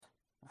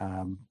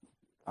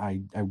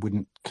I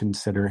wouldn't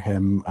consider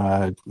him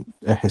a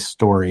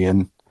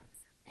historian.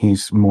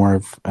 He's more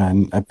of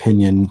an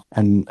opinion,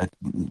 and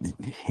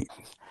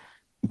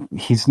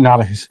he's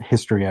not a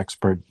history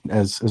expert,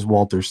 as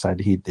Walter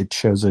said. It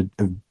shows a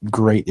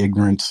great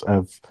ignorance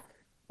of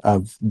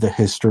the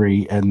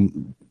history,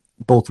 and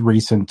both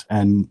recent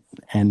and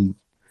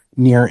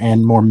near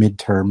and more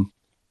midterm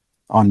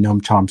on Noam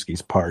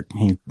Chomsky's part.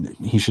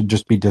 He should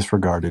just be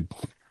disregarded.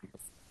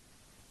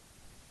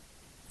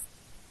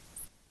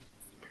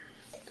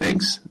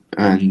 Thanks.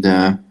 And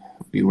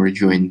we were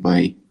joined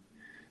by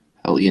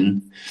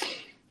Hellion.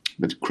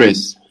 But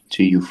Chris,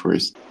 to you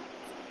first.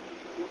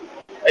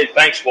 Hey,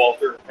 thanks,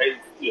 Walter. Hey,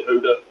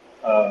 Yehuda,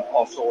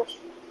 all sorts.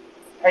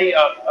 Hey,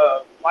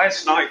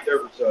 last night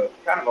there was a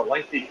kind of a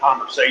lengthy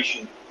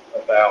conversation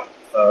about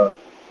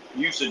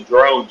using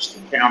drones to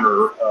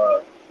counter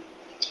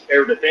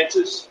air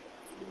defenses.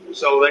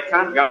 So that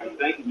kind of got me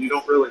thinking. You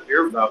don't really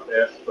hear about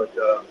that, but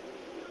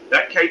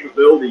that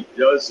capability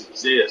does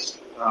exist.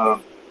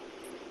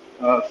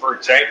 For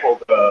example,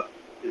 the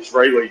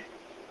Israeli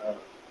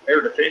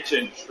air defense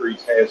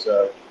industries has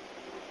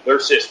their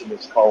system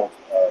is called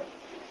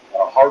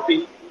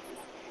Harpy,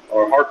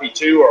 or Harpy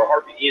 2, or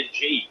Harpy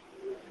NG,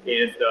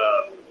 and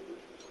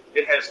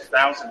it has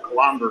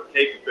 1,000-kilometer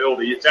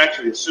capability. It's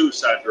actually a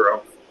suicide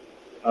drone.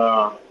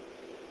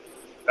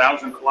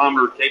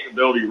 1,000-kilometer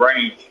capability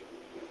range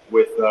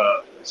with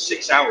a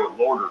 6-hour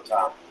loader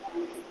time.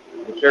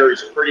 It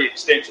carries a pretty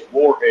extensive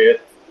warhead,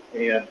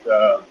 and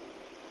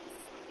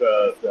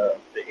the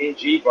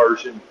NG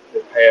version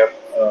that have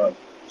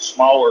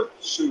smaller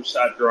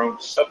suicide drone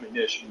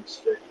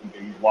submunitions that can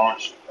be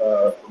launched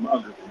from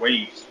under the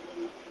wings.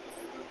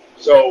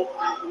 So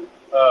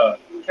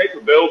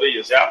capability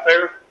is out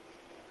there.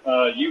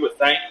 You would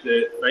think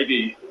that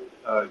maybe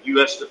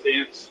U.S.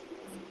 Defense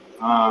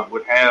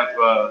would have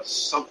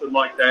something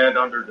like that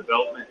under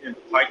development in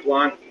the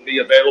pipeline to be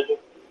available.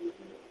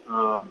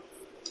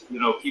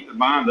 Keep in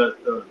mind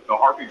that the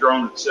Harpy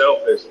drone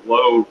itself has a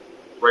low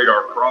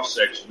radar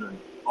cross-section and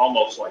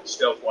almost like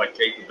stealth-like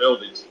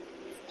capabilities.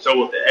 So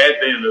with the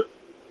advent of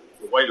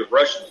the way the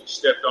Russians have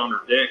stepped on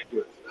their deck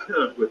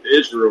with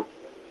Israel,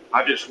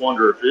 I just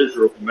wonder if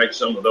Israel can make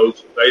some of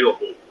those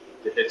available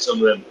to hit some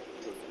of them,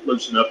 to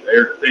loosen up the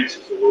air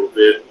defenses a little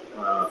bit,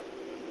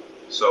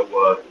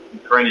 so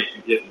Ukraine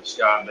can get in the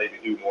sky and maybe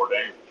do more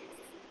damage.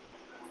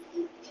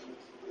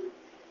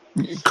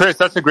 Chris,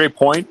 that's a great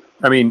point.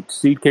 I mean,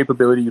 seed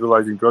capability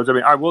utilizing drones. I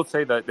mean, I will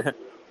say that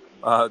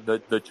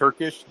the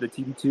Turkish, the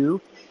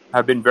TB2,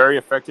 have been very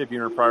effective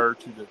even prior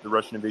to the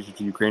Russian invasion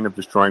to Ukraine of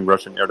destroying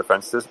Russian air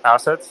defense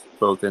assets,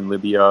 both in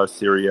Libya,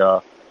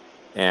 Syria,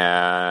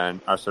 and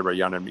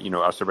Azerbaijan. And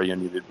Azerbaijan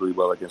did really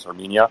well against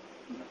Armenia.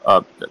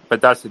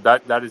 But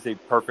that is a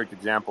perfect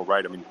example,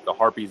 right? I mean, the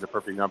Harpy is a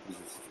perfect example.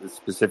 It's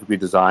specifically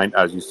designed,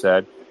 as you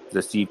said,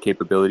 the seed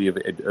capability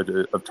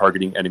of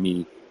targeting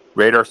enemy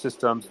radar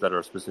systems that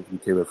are specifically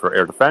tailored for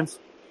air defense.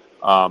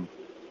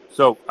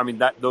 So, I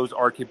mean, those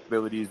are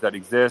capabilities that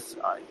exist.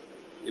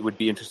 It would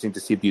be interesting to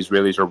see if the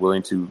Israelis are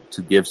willing to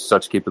give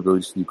such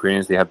capabilities to the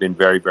Ukrainians. They have been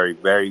very, very,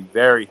 very,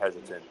 very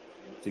hesitant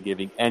to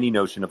giving any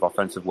notion of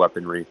offensive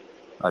weaponry,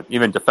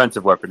 even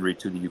defensive weaponry,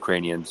 to the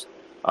Ukrainians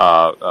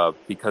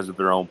because of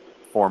their own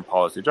foreign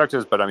policy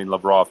objectives. But, I mean,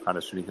 Lavrov kind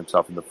of shooting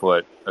himself in the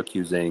foot,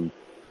 accusing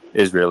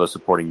Israel of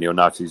supporting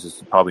neo-Nazis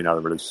is probably not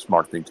a really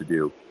smart thing to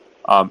do.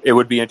 It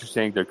would be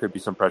interesting. There could be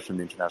some pressure in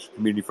the international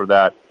community for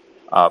that.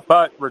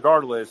 But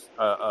regardless,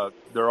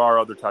 there are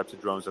other types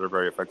of drones that are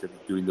very effective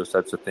at doing those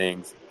types of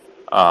things.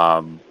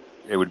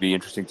 It would be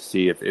interesting to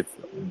see if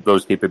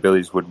those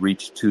capabilities would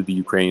reach to the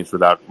Ukrainians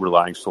without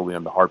relying solely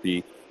on the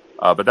Harpy.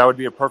 But that would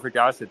be a perfect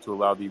asset to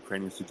allow the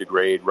Ukrainians to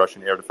degrade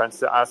Russian air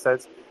defense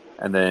assets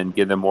and then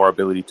give them more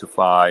ability to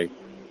fly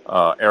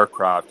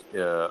aircraft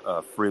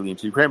freely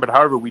into Ukraine. But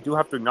however, we do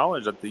have to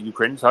acknowledge that the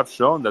Ukrainians have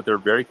shown that they're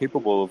very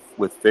capable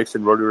with fixed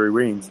and rotary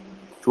wings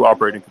to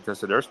operate in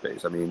contested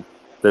airspace. I mean,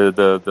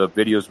 the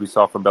videos we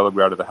saw from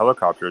Belgrade of the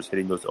helicopters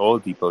hitting those oil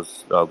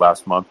depots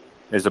last month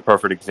is a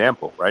perfect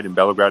example, right? And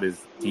Belgrade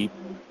is deep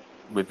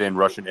within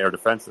Russian air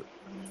defense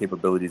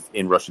capabilities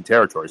in Russian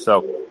territory.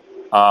 So,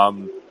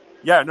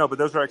 but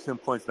those are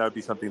excellent points. That would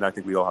be something that I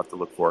think we all have to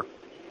look for.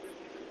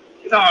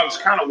 I was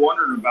kind of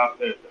wondering about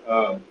that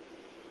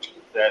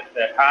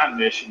Hahn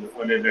mission that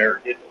went in there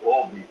and hit the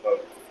oil depot.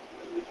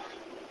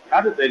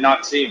 How did they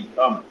not see him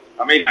coming?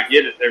 I mean, I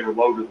get it, they were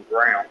low to the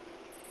ground,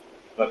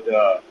 but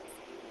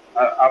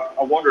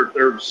I wonder if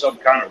there was some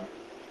kind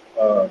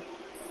of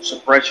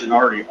suppression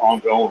already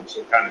ongoing,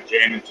 some kind of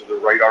jamming to the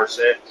radar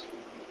sets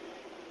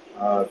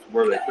to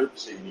where they couldn't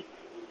see me.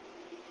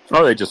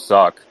 Oh, they just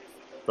suck.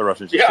 The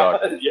Russians just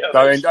suck. Yeah.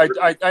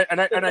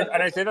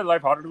 I say that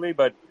lightheartedly,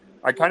 but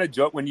I kind of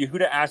joke when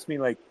Yehuda asked me,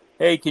 like,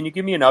 "Hey, can you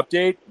give me an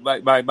update?"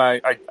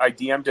 I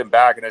DM'd him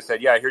back and I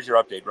said, "Yeah, here's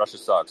your update. Russia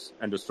sucks.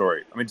 End of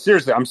story." I mean,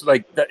 seriously, I'm just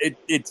like,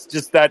 it's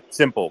just that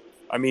simple.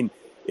 I mean,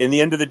 in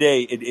the end of the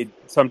day, it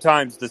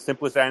sometimes the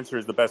simplest answer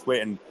is the best way.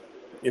 And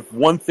if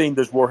one thing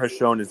this war has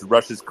shown is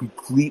Russia's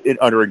complete and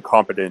utter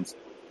incompetence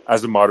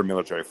as a modern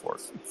military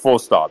force. Full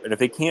stop. And if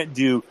they can't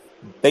do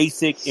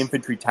basic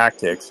infantry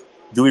tactics,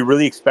 do we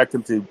really expect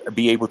them to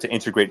be able to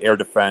integrate air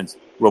defense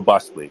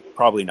robustly?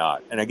 Probably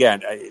not. And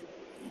again,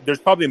 there's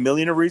probably a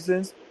million of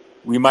reasons.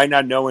 We might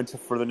not know until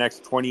for the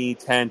next 20,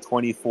 10,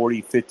 20,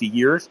 40, 50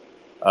 years.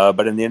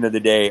 But in the end of the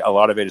day, a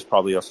lot of it is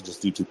probably also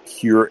just due to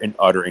pure and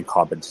utter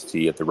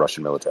incompetency of the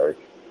Russian military.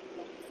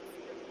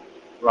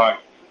 Right.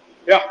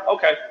 Yeah.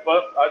 Okay.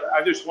 Well,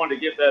 I just wanted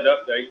to get that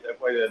update.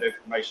 That way, that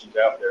information's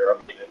out there. I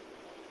mean,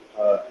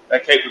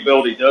 that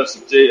capability does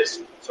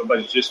exist.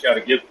 Somebody's just got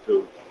to give it to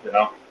them. You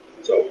know.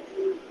 So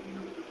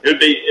it'd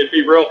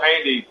be real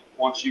handy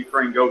once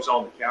Ukraine goes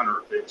on the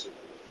counteroffensive.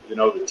 You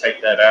know, to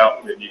take that out,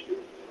 and then you can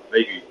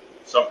maybe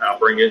somehow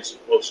bring in some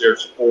close air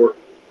support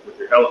with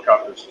your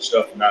helicopters and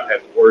stuff, and not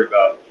have to worry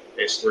about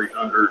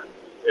S-300,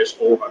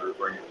 S-400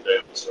 bringing it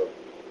down. So,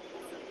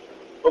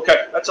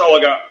 okay, that's all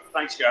I got.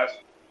 Thanks, guys.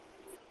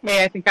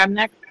 Hey, I think I'm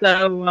next.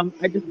 So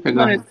I just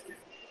wanted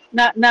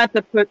not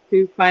to put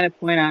too fine a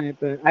point on it,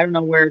 but I don't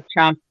know where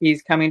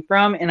Chomsky's coming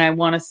from, and I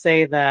want to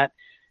say that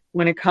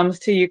when it comes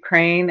to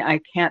Ukraine,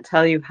 I can't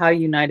tell you how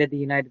united the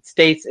United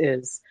States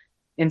is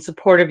in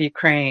support of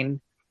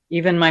Ukraine.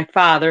 Even my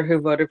father, who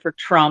voted for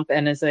Trump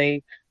and is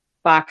a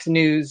Fox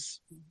News,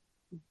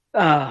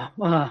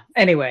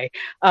 anyway,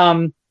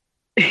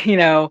 you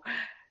know,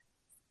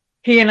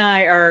 he and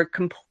I are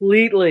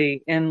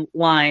completely in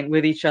line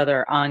with each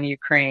other on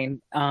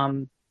Ukraine.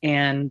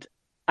 And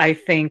I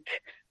think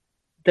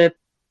that,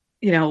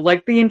 you know,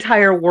 like the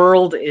entire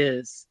world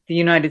is, the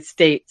United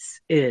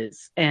States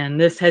is. And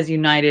this has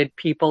united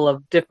people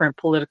of different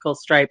political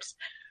stripes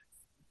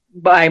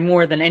by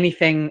more than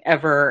anything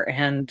ever.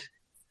 And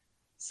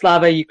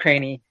Slava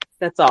Ukraini.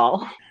 That's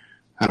all.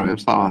 Heroям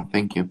Slava,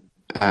 thank you.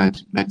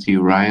 Back to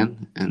you,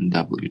 Ryan, and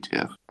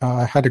WTF.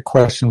 I had a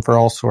question for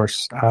All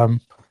Source.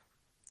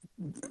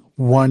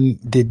 One,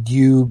 did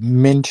you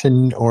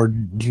mention or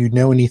do you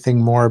know anything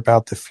more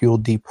about the fuel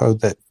depot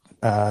that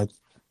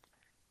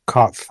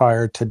caught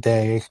fire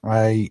today?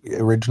 I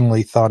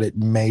originally thought it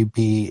may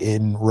be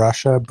in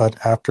Russia,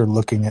 but after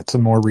looking at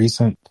some more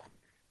recent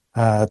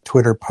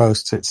Twitter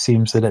posts, it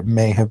seems that it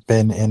may have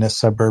been in a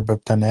suburb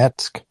of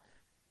Donetsk.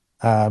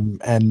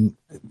 And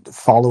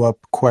follow-up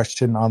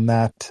question on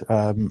that,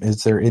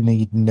 is there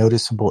any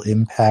noticeable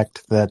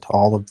impact that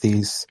all of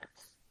these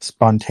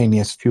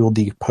spontaneous fuel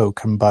depot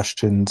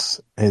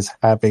combustions is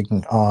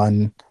having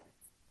on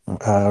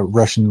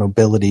Russian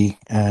mobility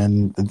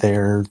and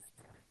their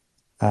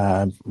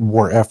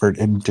war effort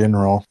in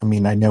general? I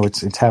mean, I know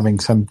it's having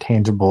some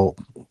tangible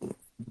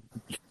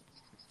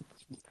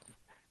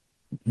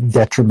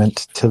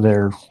detriment to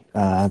their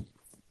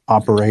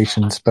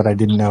operations, but I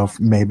didn't know if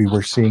maybe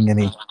we're seeing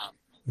any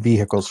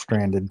vehicles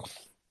stranded.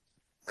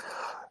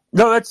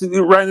 No,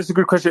 Ryan. That's a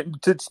good question.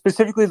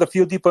 Specifically, the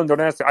fuel depot in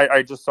Donetsk,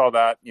 I just saw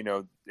that. You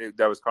know,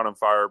 that was caught on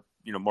fire.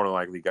 You know, more than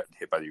likely got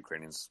hit by the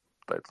Ukrainians.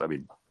 I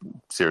mean,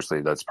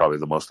 seriously, that's probably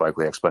the most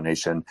likely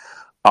explanation.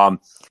 But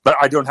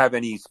I don't have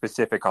any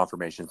specific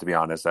confirmation, to be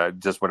honest.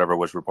 Just whatever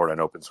was reported on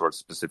open source,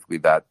 specifically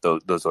that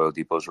those oil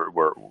depots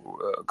were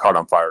caught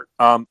on fire.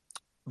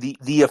 The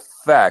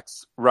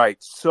effects, right?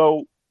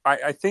 So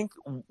I think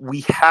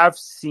we have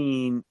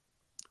seen.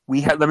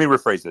 Let me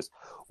rephrase this.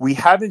 We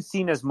haven't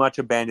seen as much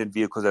abandoned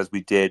vehicles as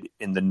we did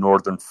in the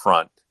Northern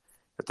Front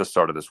at the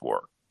start of this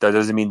war. That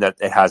doesn't mean that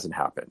it hasn't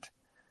happened.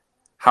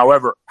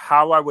 However,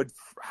 how I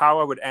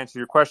would answer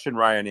your question,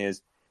 Ryan,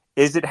 is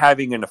it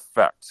having an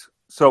effect?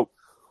 So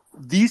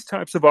these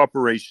types of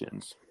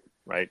operations,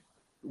 right?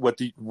 What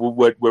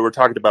we're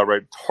talking about,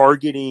 right?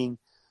 Targeting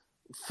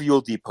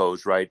fuel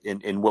depots, right?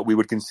 In what we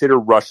would consider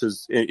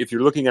Russia's, if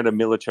you're looking at a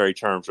military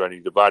terms, right?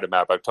 You divide a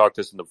map. I've talked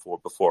this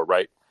before,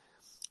 right?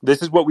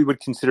 This is what we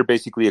would consider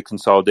basically a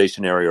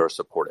consolidation area or a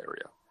support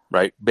area,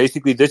 right?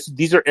 Basically,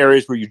 these are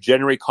areas where you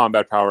generate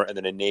combat power and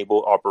then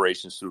enable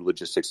operations through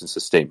logistics and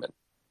sustainment.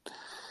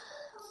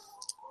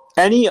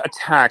 Any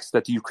attacks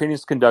that the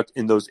Ukrainians conduct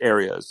in those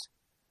areas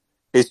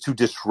is to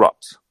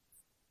disrupt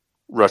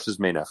Russia's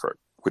main effort,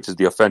 which is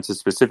the offensive,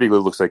 specifically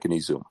looks like in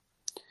Izum.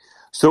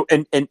 So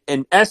in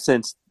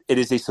essence, it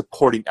is a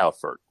supporting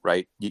effort,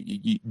 right?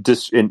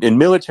 In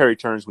military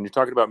terms, when you're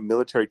talking about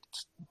military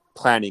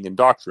planning and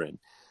doctrine,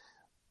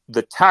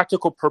 the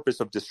tactical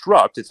purpose of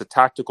disrupt, it's a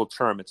tactical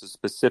term, it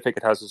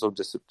has its own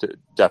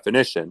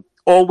definition,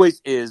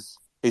 always is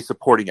a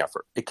supporting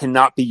effort. It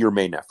cannot be your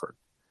main effort.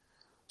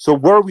 So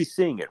where are we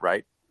seeing it,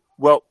 right?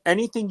 Well,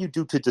 anything you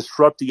do to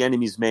disrupt the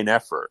enemy's main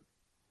effort,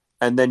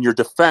 and then your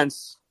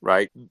defense,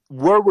 right?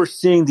 Where we're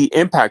seeing the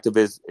impact of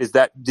is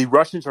that the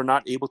Russians are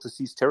not able to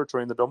seize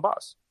territory in the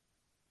Donbass.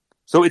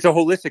 So it's a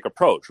holistic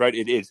approach, right?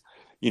 It is,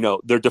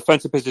 their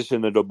defensive position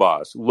in the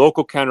Donbass,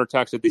 local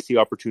counterattacks that they see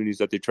opportunities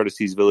that they try to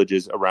seize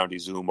villages around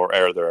Izum or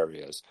other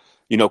areas,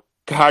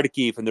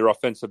 Kharkiv and their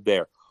offensive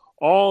there.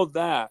 All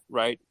that,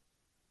 right?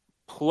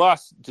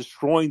 Plus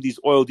destroying these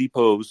oil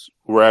depots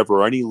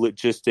wherever, or any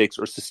logistics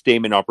or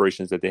sustainment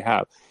operations that they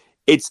have.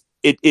 It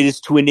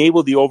is to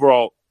enable the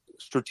overall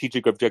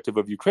strategic objective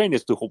of Ukraine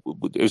is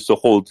to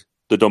hold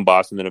the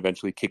Donbass and then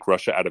eventually kick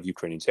Russia out of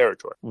Ukrainian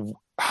territory.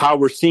 How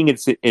we're seeing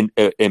it's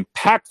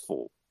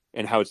impactful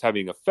and how it's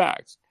having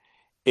effects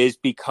is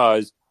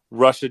because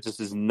Russia just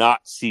is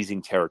not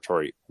seizing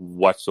territory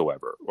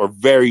whatsoever, or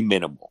very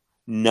minimal,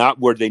 not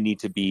where they need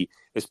to be,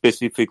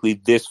 specifically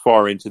this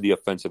far into the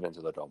offensive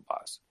into the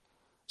Donbass.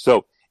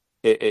 So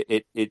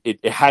it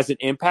has an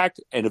impact,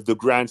 and of the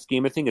grand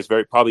scheme of things,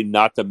 it's probably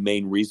not the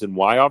main reason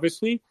why,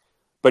 obviously.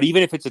 But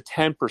even if it's a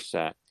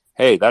 10%,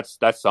 hey, that's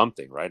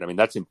something, right? I mean,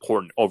 that's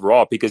important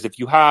overall, because if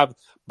you have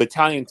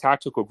battalion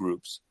tactical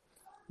groups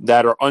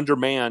that are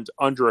undermanned,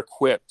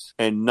 under-equipped,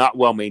 and not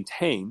well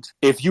maintained,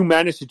 if you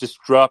manage to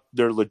disrupt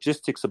their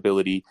logistics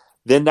ability,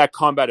 then that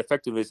combat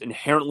effectiveness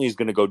inherently is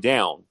going to go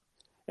down.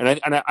 And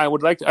I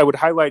would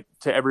highlight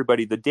to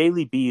everybody the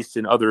Daily Beast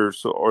and other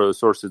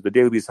sources. The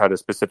Daily Beast had a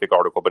specific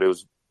article, but it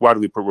was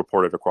widely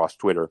reported across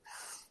Twitter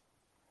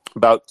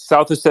about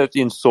South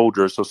Ossetian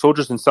soldiers. So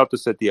soldiers in South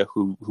Ossetia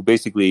who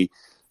basically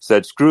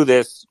said, "Screw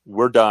this,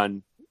 we're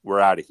done, we're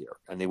out of here,"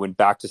 and they went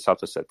back to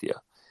South Ossetia.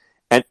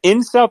 And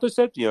in South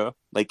Ossetia,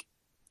 like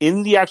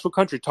in the actual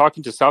country,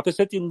 talking to South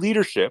Ossetian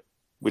leadership,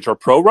 which are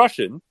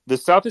pro-Russian, the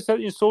South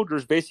Ossetian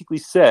soldiers basically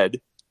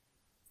said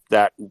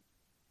that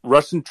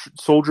Russian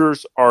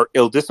soldiers are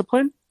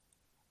ill-disciplined,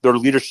 their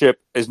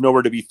leadership is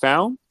nowhere to be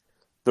found,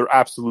 they're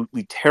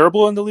absolutely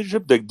terrible in the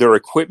leadership, their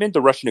equipment,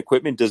 the Russian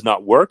equipment does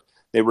not work,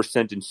 they were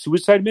sent in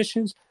suicide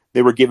missions,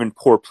 they were given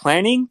poor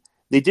planning,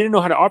 they didn't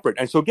know how to operate.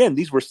 And so again,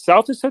 these were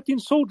South Ossetian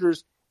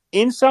soldiers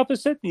in South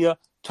Ossetia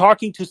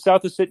talking to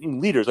South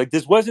Ossetian leaders. Like,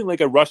 this wasn't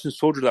like a Russian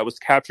soldier that was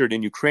captured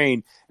in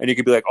Ukraine and you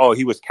could be like, oh,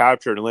 he was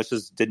captured and let's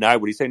just deny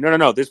what he's saying.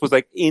 No. This was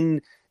like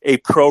in a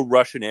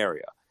pro-Russian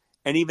area.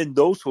 And even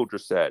those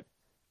soldiers said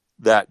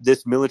that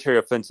this military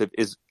offensive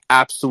is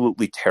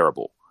absolutely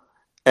terrible.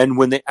 And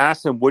when they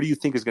asked him, what do you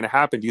think is going to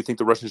happen? Do you think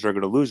the Russians are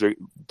going to lose?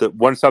 The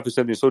one South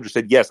Ossetian soldier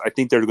said, yes, I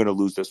think they're going to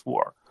lose this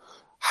war.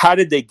 How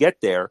did they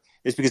get there?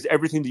 It's because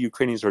everything the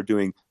Ukrainians are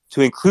doing,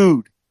 to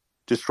include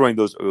destroying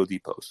those oil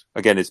depots.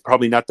 Again, it's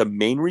probably not the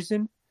main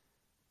reason,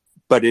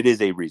 but it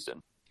is a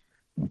reason.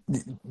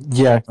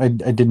 Yeah, I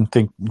didn't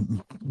think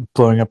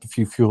blowing up a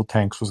few fuel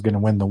tanks was going to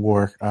win the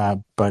war,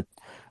 but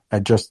I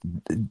just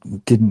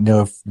didn't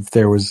know if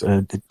there was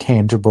a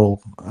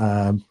tangible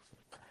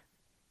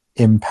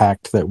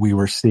impact that we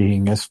were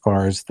seeing as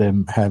far as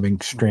them having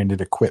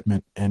stranded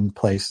equipment in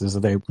places.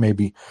 They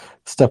maybe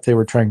stuff they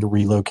were trying to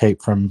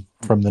relocate from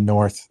the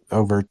north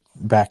over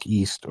back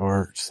east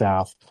or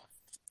south.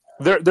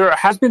 There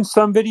has been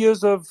some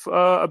videos of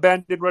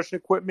abandoned Russian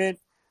equipment,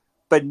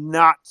 but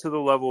not to the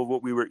level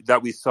of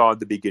that we saw at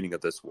the beginning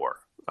of this war.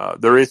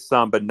 There is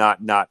some, but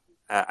not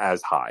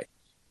as high.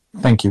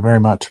 Thank you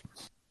very much.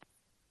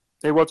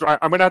 Hey, Walter,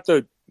 I'm going to have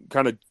to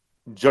kind of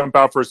jump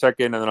out for a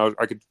second, and then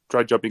I could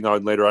try jumping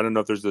on later. I don't know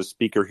if there's a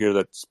speaker here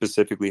that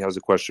specifically has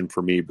a question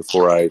for me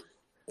before I...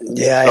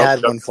 Yeah, I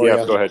had one for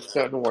you. Go ahead.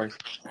 No worries.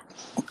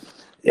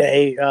 Yeah,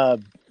 hey,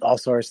 all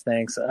source,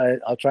 thanks.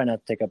 I'll try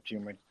not to take up too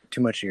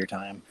much of your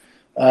time.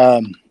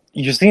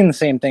 You're seeing the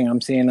same thing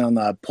I'm seeing on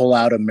the pull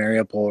out of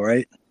Mariupol,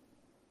 right?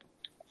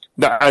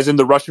 As in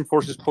the Russian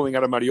forces pulling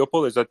out of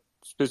Mariupol? Is that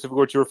specifically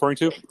what you're referring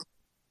to?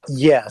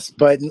 Yes,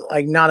 but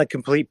like not a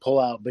complete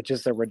pullout, but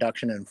just a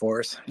reduction in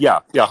force.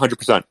 Yeah,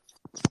 100%.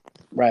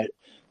 Right.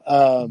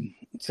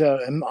 So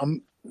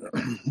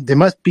they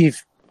must be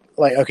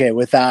like, okay,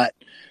 with that,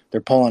 they're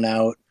pulling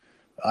out.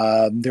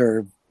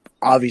 They're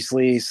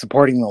obviously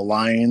supporting the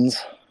lines.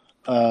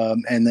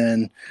 And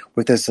then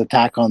with this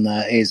attack on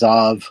the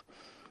Azov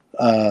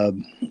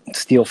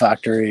steel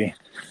factory,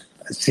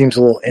 it seems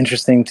a little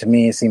interesting to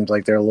me. It seems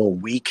like they're a little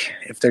weak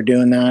if they're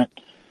doing that.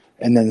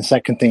 And then the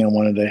second thing I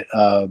wanted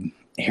to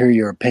hear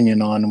your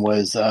opinion on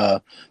was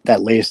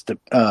that latest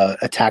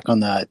attack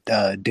on that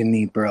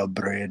Dnipro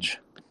bridge.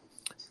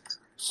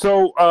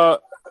 So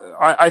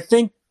I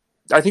think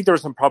there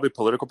was some probably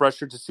political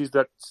pressure to seize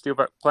that steel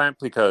plant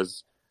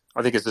because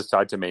I think it's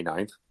decided to May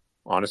 9th,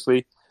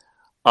 honestly.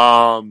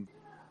 I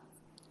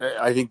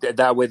think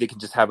that way they can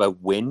just have a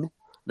win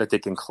that they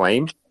can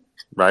claim,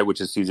 right, which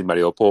is seizing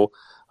Mariupol.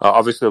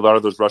 Obviously, a lot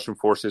of those Russian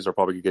forces are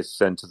probably going to get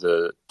sent to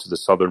the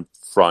southern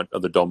front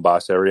of the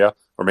Donbass area,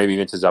 or maybe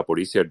even to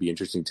Zaporizhia. It'd be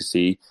interesting to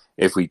see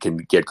if we can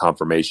get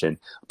confirmation.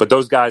 But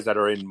those guys that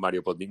are in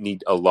Mariupol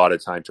need a lot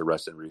of time to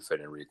rest and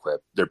refit and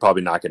re-equip. They're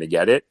probably not going to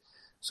get it.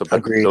 So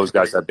those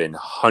guys have been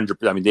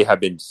they have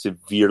been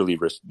severely,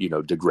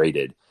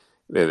 degraded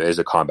as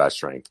a combat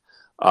strength.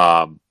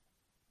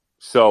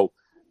 So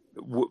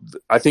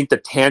I think the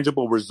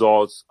tangible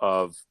results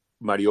of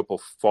Mariupol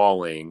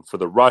falling for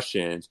the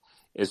Russians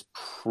is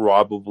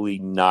probably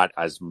not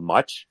as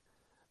much,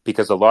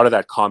 because a lot of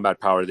that combat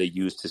power they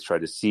used to try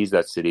to seize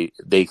that city,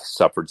 they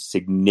suffered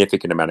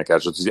significant amount of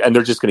casualties, and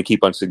they're just going to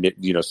keep on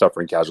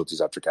suffering casualties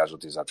after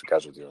casualties after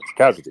casualties after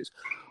casualties.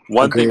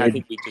 One thing I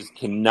think we just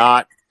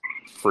cannot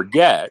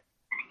forget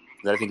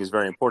that I think is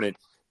very important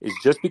is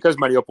just because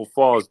Mariupol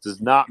falls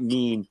does not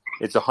mean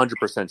it's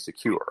 100%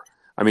 secure.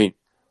 I mean,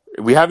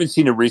 we haven't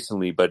seen it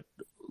recently, but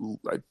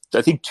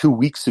I think 2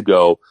 weeks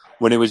ago,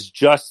 when it was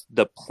just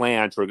the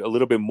plant, or a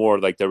little bit more,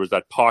 like there was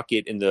that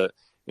pocket in the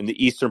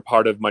eastern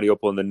part of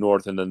Mariupol in the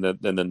north, and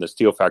then the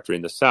steel factory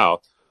in the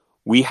south.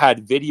 We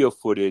had video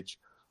footage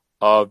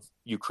of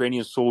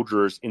Ukrainian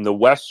soldiers in the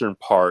western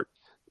part,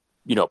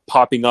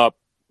 popping up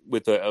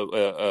with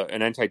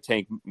an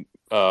anti-tank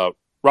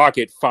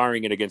rocket,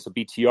 firing it against a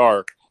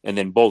BTR, and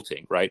then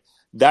bolting. Right,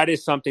 that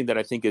is something that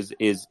I think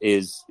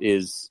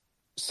is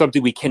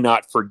something we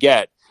cannot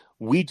forget.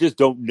 We just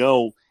don't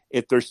know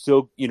if there's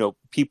still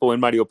people in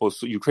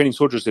Mariupol, Ukrainian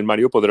soldiers in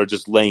Mariupol, that are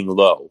just laying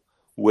low,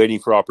 waiting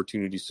for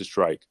opportunities to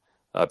strike.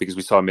 Because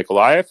we saw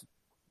Mykolaiv,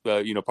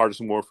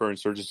 partisan warfare,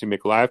 insurgency in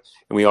Mykolaiv,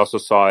 and we also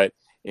saw it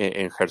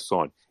in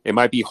Kherson. It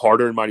might be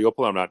harder in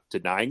Mariupol. I'm not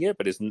denying it,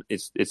 but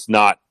it's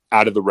not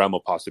out of the realm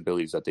of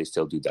possibilities that they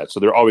still do that. So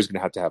they're always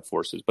going to have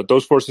forces. But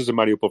those forces in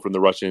Mariupol from the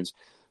Russians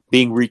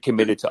being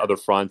recommitted to other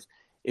fronts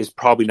is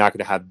probably not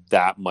going to have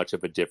that much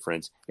of a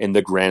difference in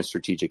the grand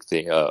strategic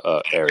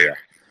area.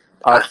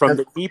 From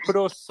the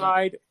Dnipro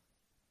side,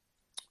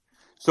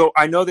 so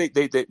I know they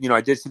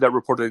I did see that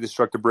report that they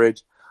struck the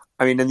bridge.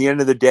 I mean, in the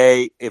end of the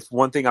day, if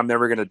one thing I'm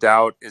never going to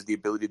doubt is the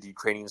ability of the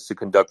Ukrainians to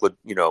conduct,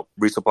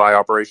 resupply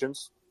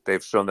operations.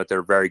 They've shown that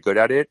they're very good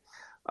at it.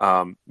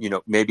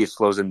 Maybe it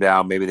slows them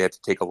down. Maybe they have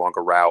to take a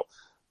longer route.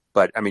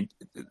 But I mean,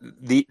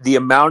 the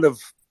amount of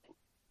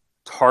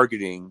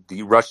targeting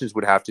the Russians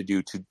would have to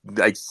do to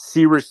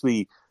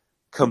seriously,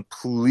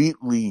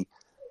 completely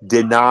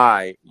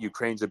deny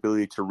Ukraine's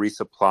ability to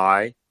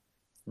resupply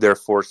their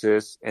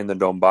forces in the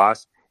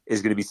Donbass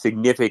is going to be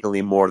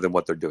significantly more than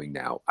what they're doing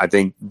now. I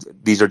think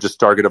these are just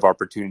targeted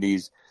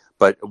opportunities,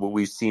 but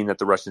we've seen that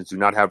the Russians do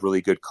not have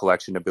really good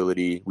collection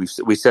ability. We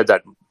said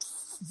that,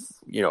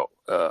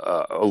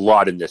 a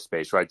lot in this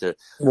space, right? The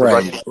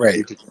Russian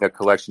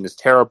collection is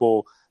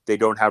terrible. They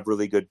don't have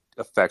really good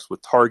effects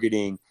with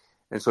targeting.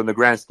 And so in the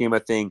grand scheme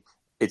of things,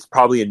 it's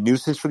probably a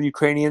nuisance for the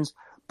Ukrainians,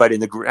 but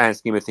in the grand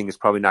scheme of things, it's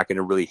probably not going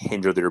to really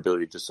hinder their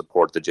ability to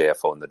support the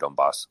JFO in the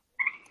Donbass.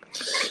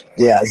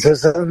 Yeah, so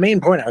the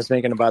main point I was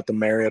making about the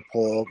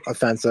Mariupol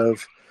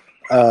offensive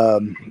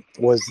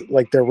was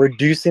they're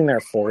reducing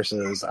their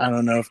forces. I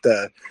don't know if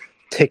the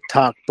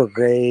TikTok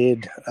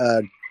brigade,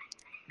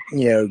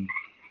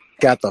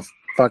 got the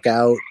fuck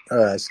out.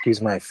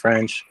 Excuse my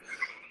French.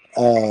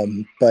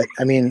 But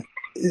I mean,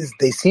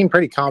 they seem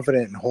pretty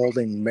confident in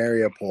holding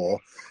Mariupol.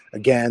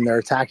 Again, they're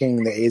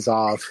attacking the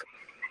Azov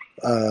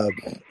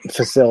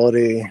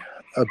facility,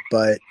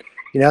 but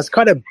it's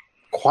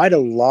quite a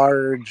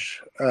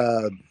large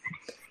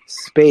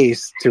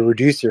space to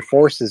reduce your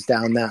forces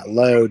down that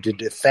low to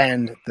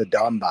defend the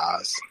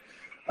Donbass.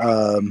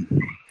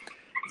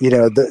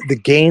 The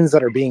gains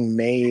that are being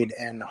made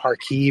in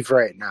Kharkiv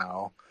right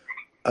now,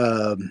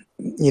 got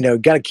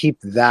to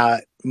keep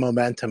that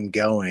momentum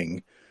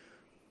going.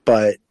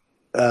 But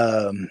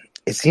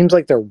it seems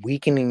like they're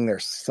weakening their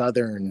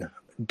southern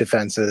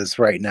defenses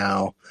right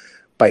now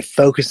by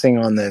focusing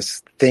on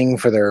this thing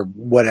for their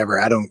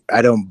whatever. I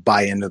don't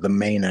buy into the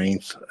May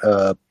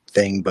 9th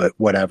thing, but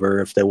whatever.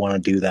 If they want to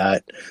do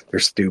that,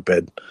 they're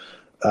stupid.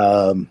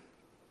 I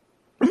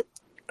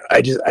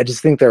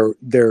just think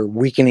they're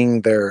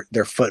weakening their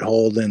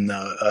foothold in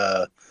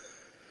the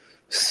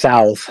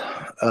south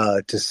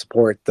to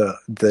support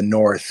the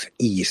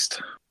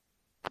northeast.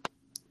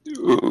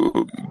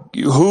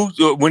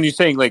 When you're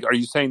saying are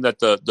you saying that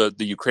the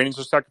Ukrainians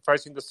are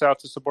sacrificing the south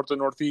to support the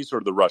northeast,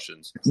 or the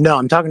Russians? No,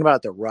 I'm talking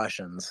about the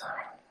Russians.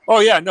 Oh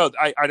yeah, no,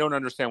 I don't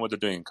understand what they're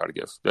doing in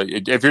Kharkiv.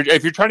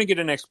 If you're trying to get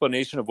an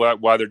explanation of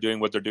why they're doing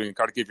what they're doing in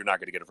Kharkiv, you're not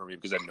going to get it from me,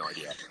 because I have no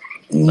idea.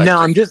 No,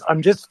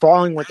 I'm just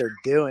following what they're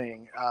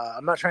doing.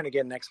 I'm not trying to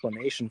get an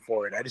explanation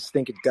for it. I just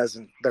think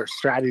their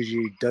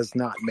strategy does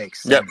not make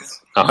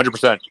sense. Yep,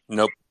 100%.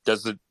 Nope.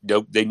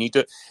 Nope. They need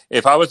to.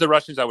 If I was the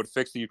Russians, I would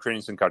fix the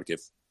Ukrainians in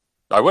Kharkiv.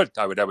 I would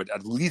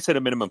at least at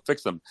a minimum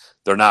fix them.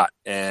 They're not,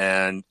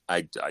 and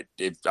I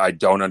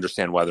don't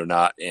understand why they're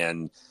not.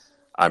 And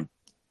I'm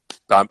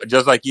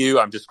just like you.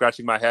 I'm just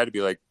scratching my head to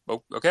be like,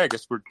 oh, okay, I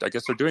guess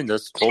they're doing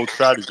this bold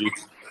strategy.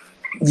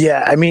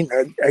 Yeah, I mean,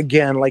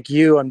 again, like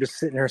you, I'm just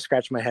sitting here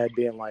scratching my head,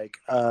 being like,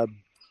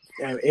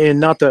 and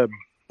not the.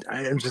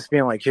 I'm just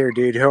being like, here,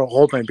 dude,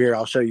 hold my beer.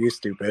 I'll show you,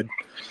 stupid.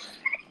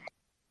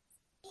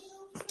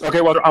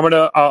 Okay, well, I'm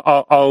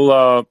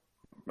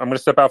gonna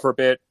step out for a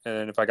bit,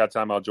 and if I got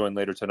time, I'll join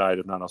later tonight.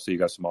 If not, I'll see you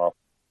guys tomorrow.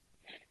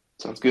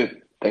 Sounds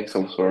good. Thanks,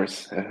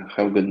 Allosaurus.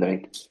 Have a good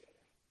night.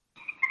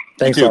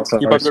 Thanks, you too.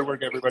 Allosaurus. Keep up good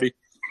work, everybody.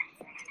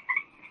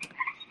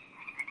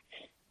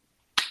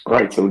 All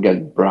right, so we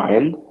got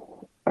Brian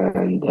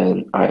and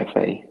then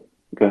IFA.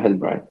 Go ahead,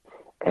 Brian.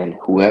 And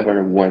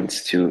whoever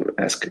wants to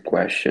ask a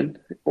question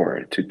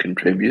or to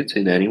contribute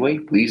in any way,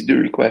 please do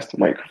request a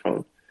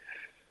microphone.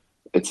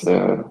 It's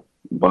a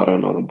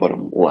button on the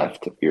bottom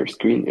left of your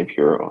screen if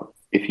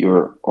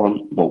you're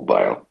on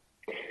mobile.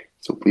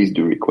 So please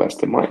do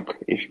request a mic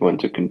if you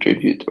want to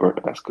contribute or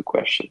ask a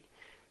question.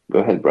 Go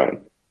ahead,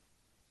 Brian.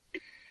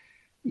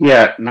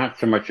 Yeah, not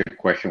so much a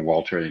question,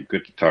 Walter.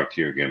 Good to talk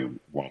to you again,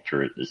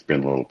 Walter. It's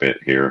been a little bit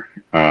here.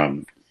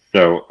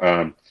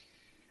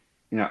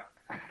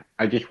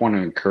 I just want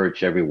to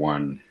encourage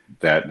everyone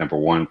that, number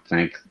one,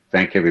 thank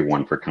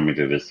everyone for coming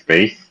to this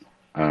space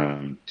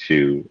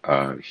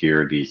to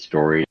hear these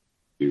stories,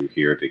 to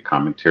hear the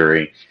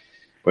commentary,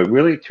 but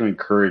really to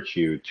encourage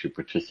you to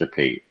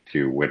participate,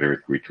 to whether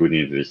it's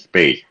retweeting to this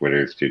space,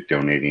 whether it's to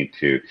donating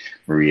to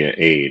Maria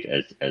Aid,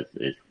 as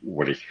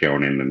what is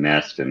shown in the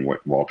Nest and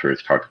what Walter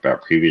has talked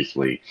about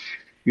previously.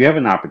 You have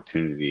an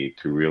opportunity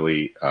to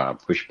really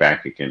push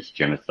back against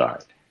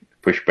genocide,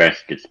 push back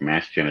against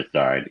mass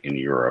genocide in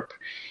Europe,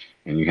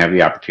 and you have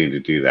the opportunity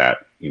to do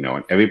that.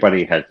 And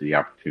everybody has the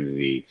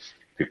opportunity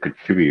to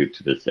contribute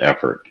to this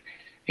effort.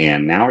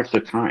 And now is the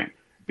time,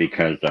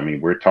 because I mean,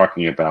 we're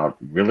talking about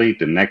really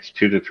the next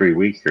 2 to 3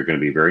 weeks are going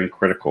to be very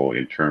critical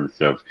in terms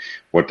of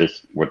what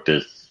this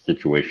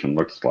situation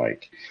looks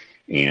like.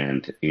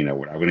 And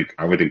what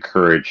I would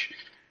encourage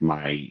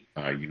my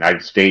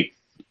United States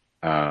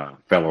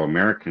fellow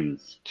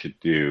Americans to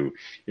do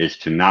is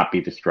to not be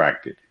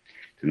distracted,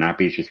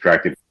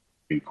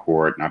 in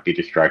court, not be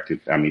distracted.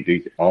 I mean,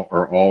 these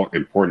are all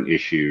important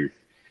issues,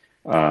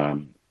 that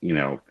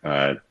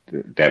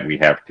we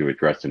have to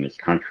address in this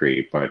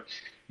country. But,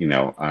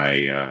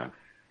 Hunter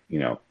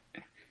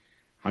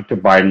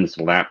Biden's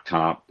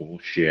laptop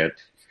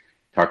bullshit,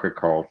 Tucker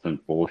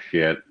Carlson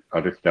bullshit,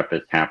 other stuff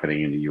that's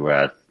happening in the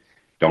U.S.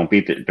 Don't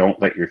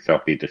let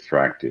yourself be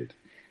distracted,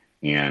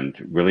 and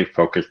really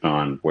focus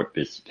on what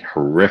this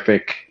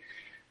horrific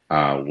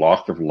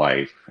loss of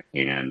life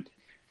and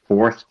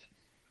forced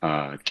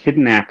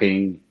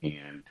kidnapping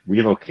and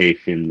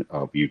relocation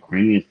of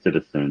Ukrainian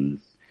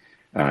citizens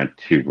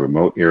to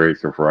remote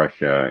areas of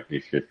Russia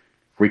is just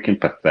freaking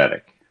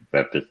pathetic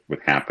that this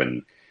would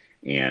happen.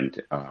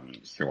 And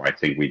so I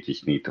think we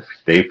just need to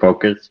stay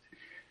focused,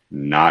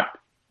 not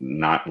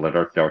let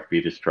ourselves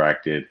be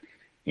distracted,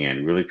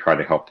 and really try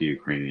to help the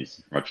Ukrainians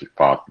as much as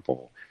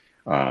possible.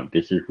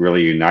 This is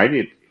really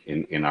united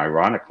in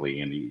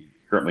ironically,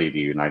 certainly the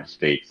United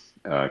States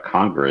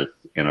Congress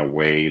in a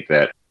way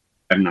that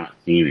I've not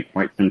seen in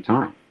quite some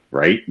time,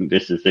 right?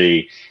 This is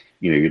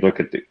you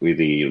look at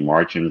the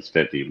margins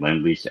that the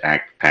Lend-Lease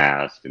Act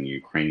passed and the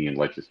Ukrainian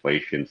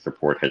legislation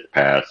support has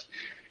passed.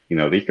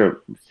 These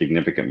are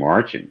significant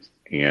margins.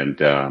 And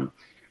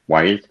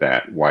why is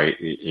that?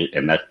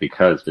 And that's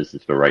because this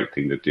is the right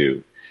thing to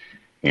do.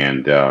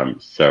 And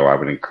so I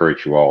would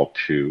encourage you all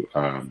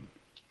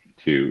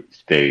to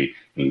stay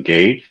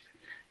engaged,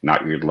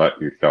 not let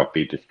yourself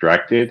be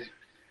distracted.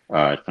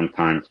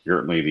 Sometimes,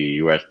 certainly, the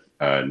U.S.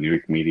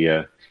 News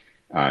media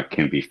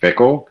can be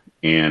fickle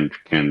and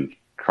can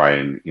try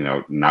and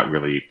not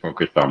really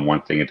focus on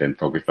one thing and then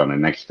focus on the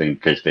next thing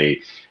because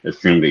they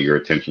assume that your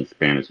attention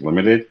span is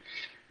limited.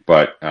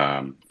 But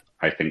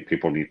I think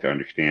people need to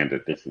understand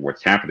that this is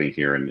what's happening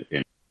here in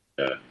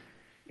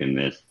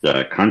this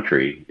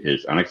country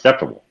is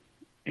unacceptable,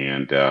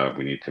 and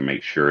we need to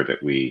make sure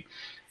that we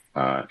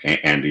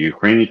and the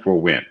Ukrainians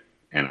will win.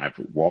 And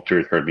Walter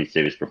has heard me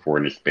say this before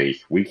in this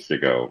space weeks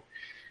ago,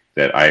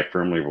 that I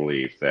firmly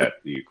believe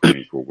that the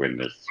Ukrainians will win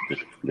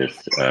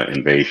this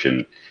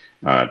invasion.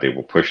 They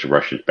will push the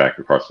Russians back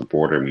across the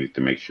border. And we need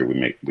to make sure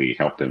we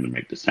help them to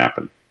make this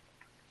happen.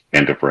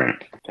 End of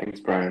rant. Thanks,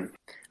 Brian.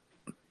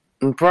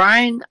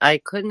 Brian, I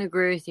couldn't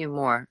agree with you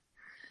more.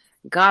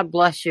 God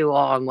bless you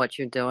all on what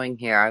you're doing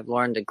here. I've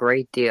learned a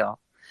great deal.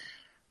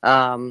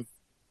 In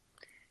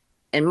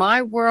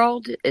my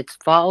world, it's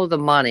follow the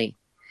money.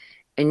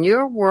 In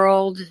your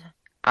world,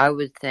 I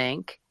would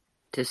think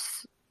to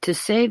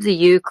save the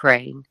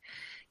Ukraine,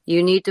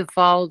 you need to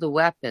follow the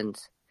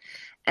weapons.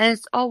 And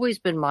it's always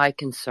been my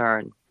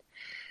concern.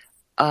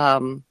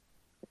 Sorry,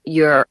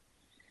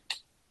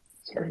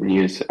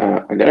 News.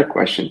 I got a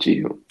question to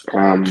you.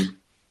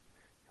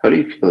 How do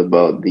you feel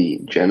about the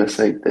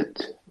genocide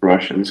that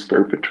Russians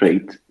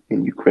perpetrate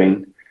in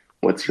Ukraine?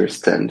 What's your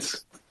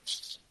stance?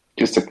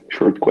 Just a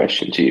short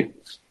question to you.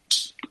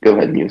 Go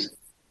ahead, News.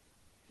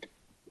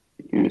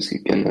 News, you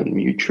can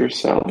unmute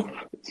yourself.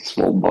 It's a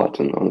small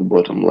button on the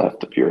bottom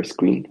left of your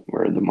screen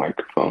where the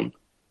microphone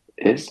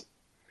is.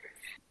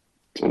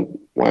 So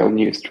while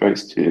News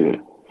tries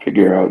to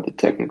figure out the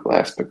technical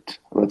aspect,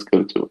 let's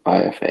go to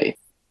IFA.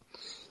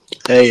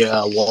 Hey,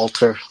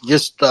 Walter.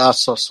 Just saw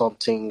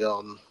something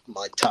on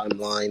my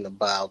timeline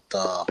about,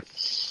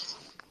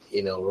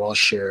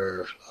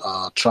 Russia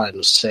trying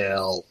to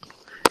sell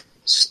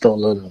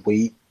stolen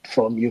wheat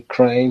from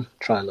Ukraine,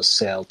 trying to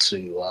sell to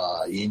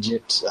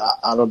Egypt.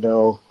 I don't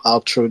know how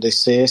true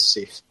this is,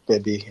 if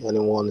maybe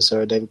anyone has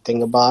heard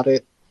anything about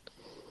it,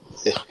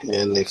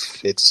 and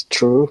if it's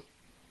true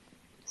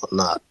or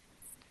not.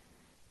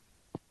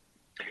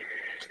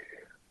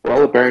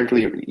 Well,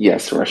 apparently,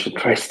 yes, Russia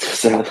tries to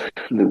sell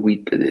the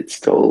wheat that it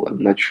stole.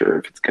 I'm not sure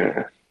if it's going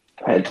to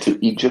head to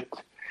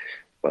Egypt,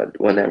 but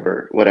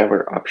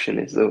whatever option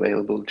is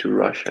available to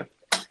Russia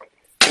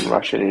and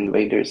Russian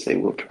invaders, they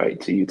will try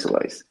to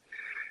utilize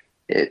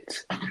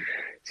it.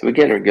 So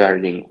again,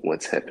 regarding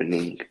what's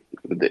happening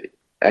with the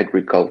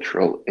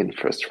agricultural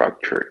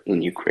infrastructure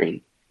in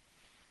Ukraine,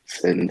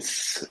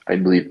 since I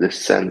believe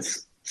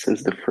since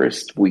the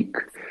first week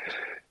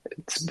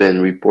It's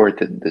been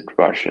reported that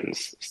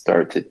Russians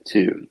started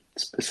to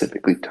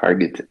specifically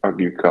target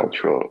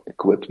agricultural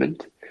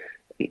equipment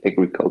and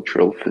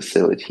agricultural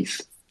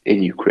facilities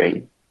in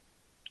Ukraine.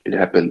 It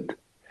happened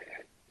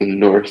in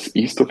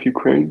northeast of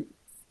Ukraine,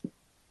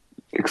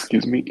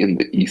 in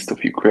the east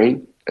of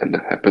Ukraine, and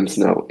it happens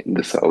now in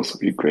the south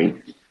of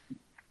Ukraine.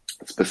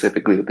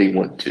 Specifically, they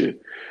want to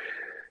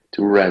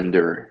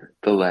render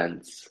the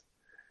lands.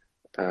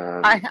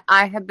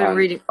 I have been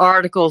reading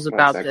articles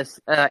about this.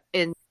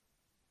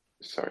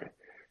 Sorry,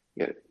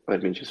 yeah.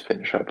 Let me just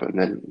finish up, and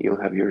then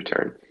you'll have your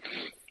turn.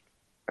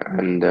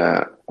 And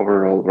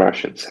overall,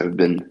 Russians have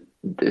been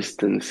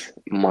distance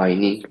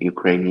mining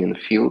Ukrainian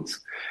fields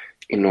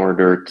in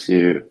order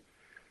to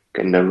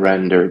kind of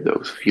render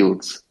those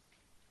fields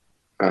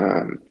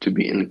to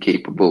be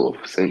incapable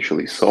of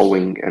essentially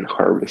sowing and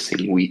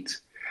harvesting wheat.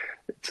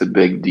 It's a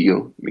big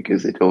deal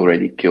because it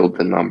already killed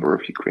a number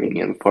of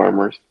Ukrainian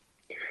farmers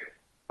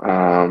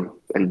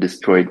and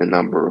destroyed a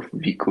number of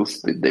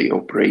vehicles that they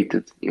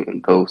operated,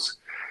 even those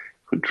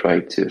who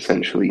tried to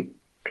essentially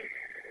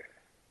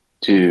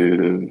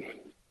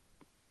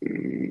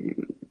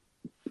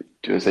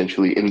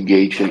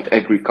engage in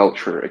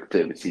agriculture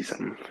activities.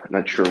 I'm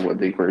not sure what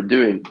they were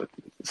doing, but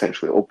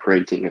essentially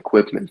operating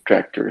equipment,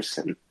 tractors,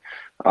 and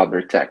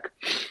other tech.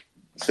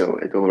 So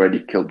it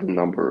already killed a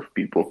number of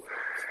people,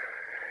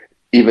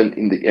 even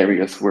in the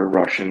areas where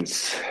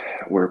Russians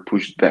were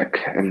pushed back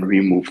and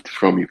removed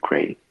from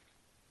Ukraine.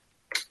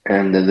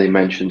 And as I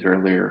mentioned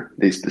earlier,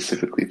 they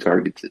specifically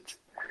targeted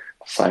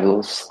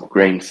silos,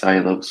 grain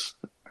silos,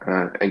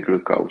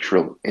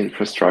 agricultural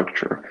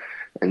infrastructure,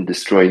 and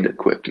destroyed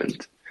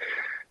equipment.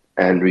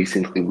 And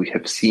recently we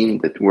have seen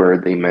that where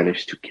they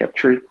managed to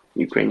capture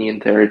Ukrainian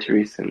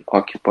territories and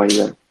occupy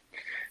them,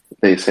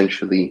 they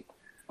essentially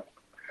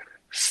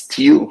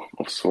steal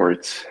of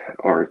sorts,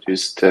 or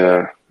just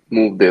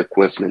move the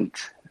equipment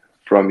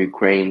from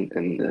Ukraine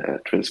and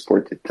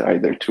transport it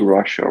either to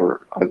Russia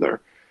or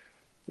other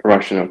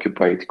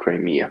Russian-occupied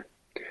Crimea.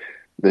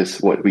 This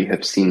is what we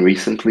have seen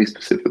recently,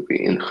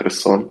 specifically in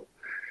Kherson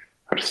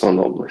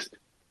Oblast.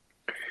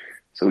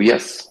 So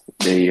yes,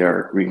 they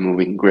are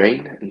removing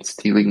grain and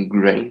stealing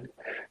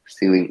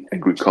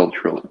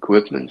agricultural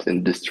equipment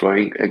and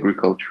destroying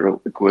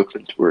agricultural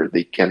equipment where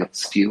they cannot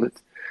steal it,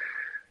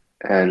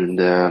 and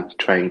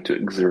trying to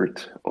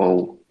exert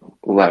all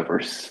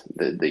levers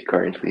that they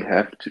currently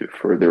have to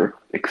further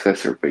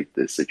exacerbate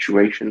the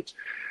situation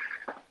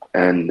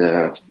and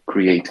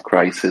create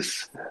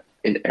crisis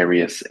in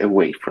areas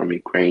away from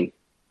Ukraine.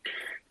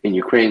 In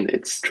Ukraine,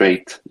 it's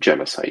straight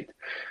genocide.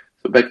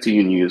 So back to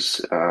you,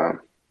 News.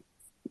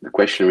 The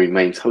question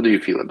remains: how do you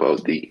feel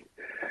about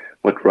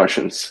what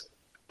Russians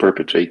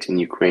perpetrate in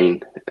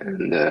Ukraine,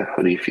 and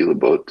how do you feel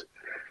about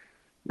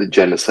the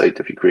genocide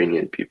of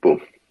Ukrainian people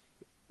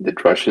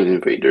that Russian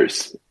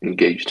invaders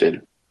engaged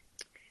in?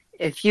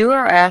 If you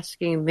are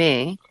asking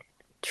me,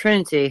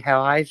 Trinity,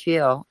 how I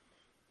feel,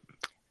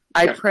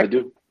 I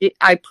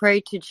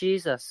pray to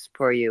Jesus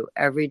for you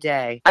every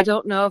day. I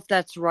don't know if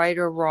that's right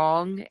or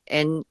wrong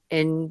in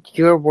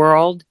your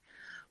world,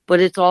 but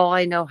it's all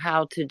I know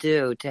how to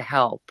do to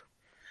help.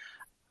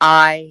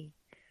 I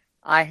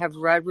have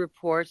read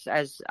reports,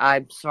 as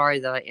I'm sorry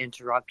that I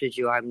interrupted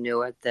you. I'm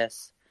new at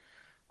this.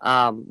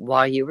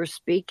 While you were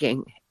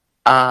speaking,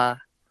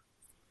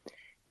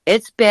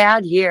 it's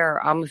bad here.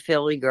 I'm a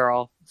Philly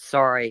girl.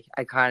 Sorry,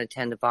 I kind of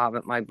tend to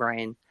vomit my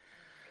brain.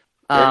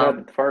 You're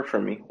not far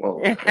from me.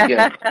 Well,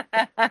 again.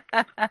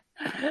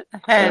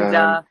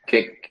 And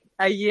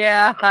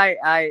yeah,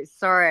 I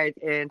sorry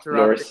I interrupted.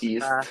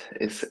 Northeast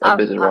is a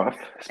bit rough,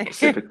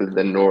 specifically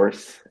the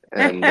north,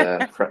 and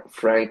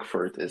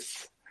Frankfurt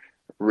is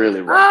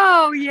really rough.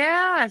 Oh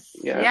yes,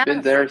 yeah, yes. I've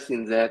been there,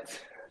 seen that.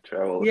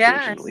 Travel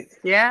occasionally.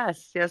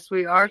 Yes,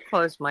 we are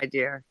close, my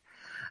dear.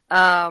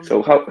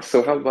 So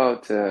how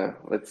about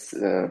let's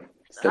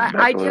step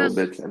back a little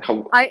bit, and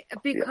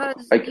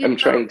I'm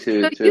trying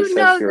to assess your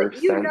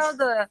stance. You know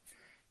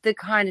the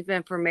kind of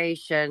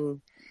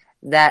information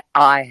that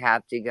I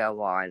have to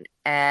go on,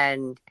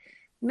 and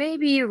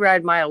maybe you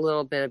read a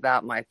little bit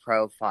about my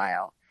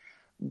profile,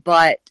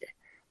 but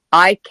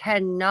I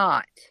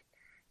cannot,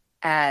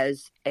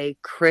 as a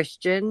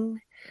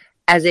Christian,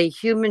 as a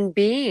human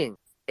being,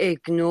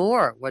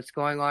 ignore what's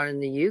going on in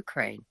the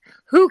Ukraine.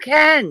 Who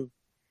can?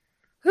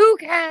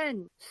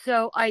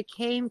 So I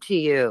came to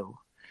you,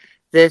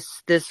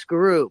 this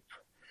group,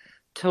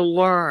 to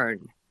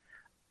learn.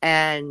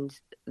 And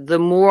the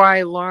more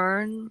I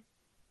learn,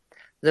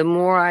 the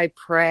more I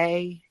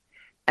pray,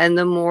 and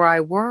the more I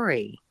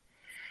worry.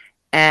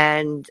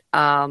 And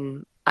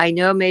I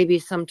know maybe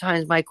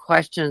sometimes my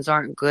questions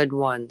aren't good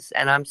ones,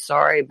 and I'm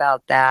sorry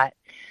about that.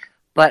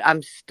 But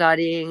I'm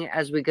studying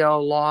as we go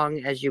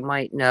along, as you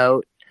might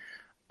note.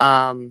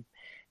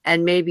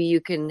 And maybe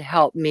you can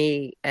help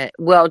me.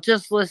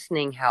 Just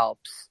listening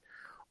helps.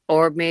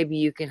 Or maybe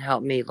you can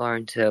help me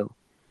learn too.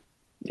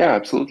 Yeah,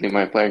 absolutely.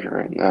 My pleasure.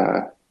 And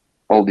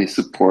all the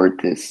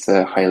support is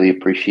highly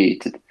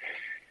appreciated.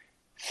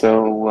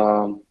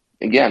 So,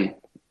 again,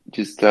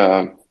 just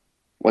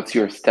what's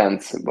your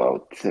stance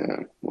about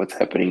what's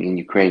happening in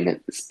Ukraine, and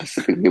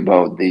specifically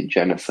about the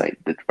genocide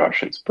that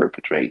Russians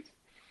perpetrate?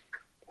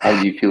 How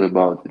do you feel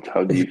about it?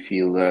 How do you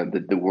feel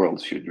that the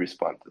world should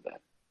respond to that?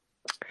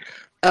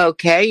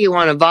 Okay, you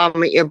want to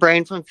vomit your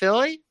brain from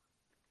Philly?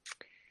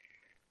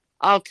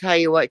 I'll tell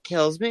you what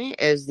kills me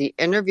is the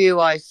interview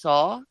I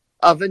saw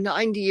of a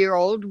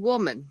 90-year-old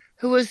woman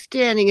who was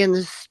standing in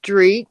the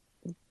street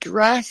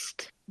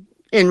dressed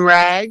in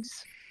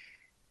rags,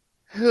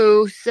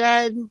 who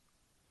said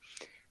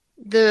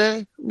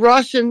the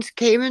Russians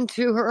came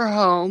into her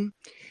home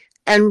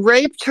and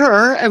raped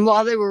her, and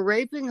while they were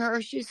raping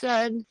her, she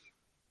said,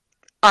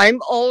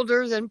 "I'm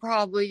older than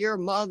probably your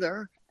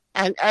mother,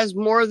 and as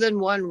more than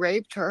one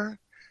raped her,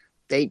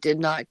 they did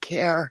not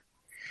care.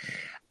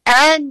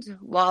 And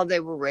while they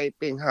were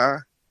raping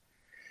her,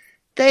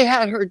 they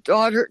had her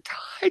daughter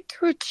tied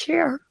to a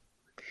chair."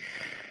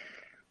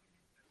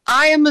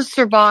 I am a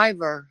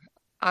survivor.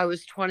 I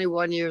was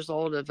 21 years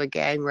old of a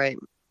gang rape.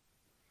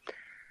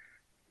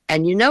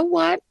 And you know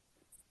what?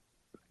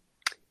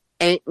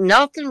 Ain't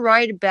nothing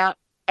right about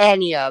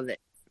any of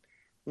it.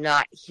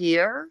 Not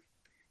here,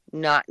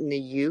 not in the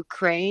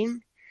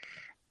Ukraine,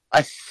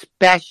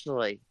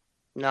 especially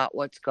not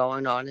what's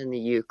going on in the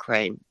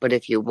Ukraine. But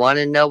if you want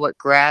to know what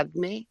grabbed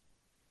me,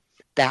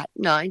 that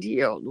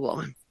 90-year-old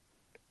woman.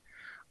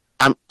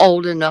 I'm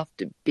old enough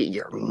to be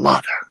your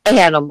mother.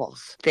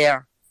 Animals.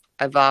 There.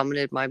 I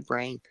vomited my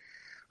brain.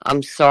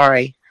 I'm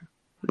sorry.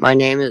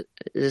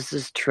 This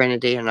is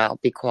Trinity, and I'll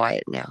be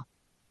quiet now.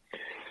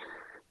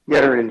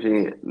 Yeah,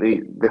 Renji,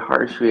 the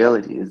harsh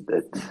reality is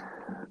that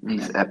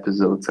these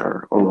episodes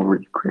are all over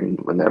Ukraine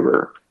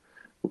whenever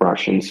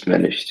Russians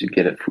manage to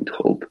get a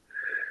foothold.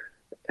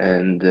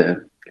 And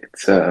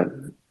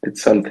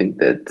it's something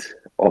that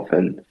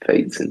often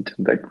fades into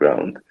the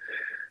background.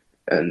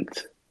 And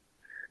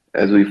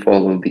as we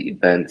follow the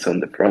events on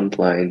the front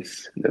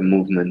lines, the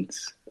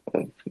movements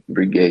of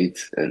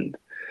brigades and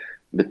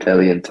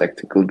battalion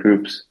tactical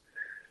groups,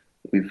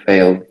 we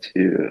fail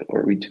to,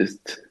 or we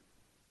just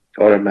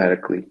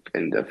automatically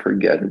kind of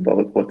forget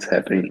about what's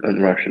happening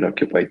on Russian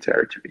occupied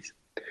territories.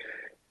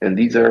 And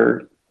these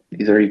are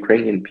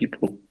Ukrainian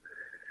people,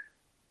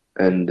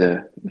 and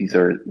these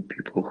are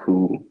people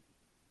who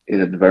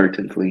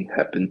inadvertently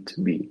happen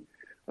to be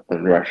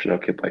on Russian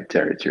occupied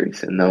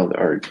territories and now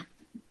are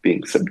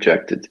being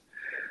subjected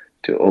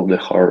to all the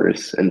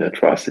horrors and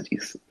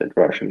atrocities that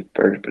Russians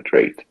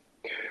perpetrate.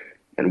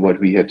 And what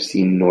we have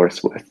seen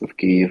northwest of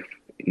Kiev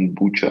in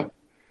Bucha.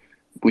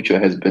 Bucha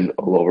has been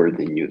all over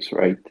the news,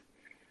 right?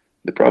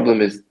 The problem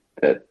is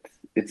that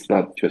it's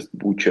not just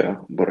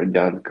Bucha,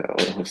 Borodyanka,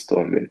 or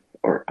Hostomel,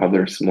 or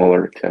other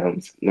smaller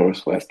towns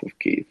northwest of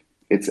Kiev.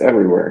 It's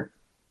everywhere.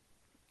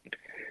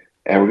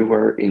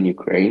 Everywhere in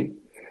Ukraine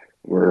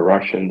where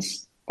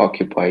Russians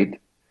occupied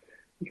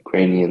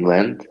Ukrainian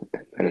land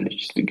and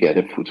managed to get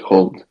a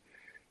foothold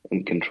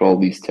and control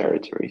these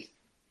territories.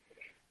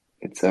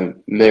 It's a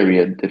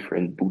myriad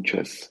different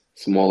Buchas,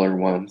 smaller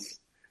ones,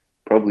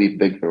 probably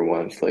bigger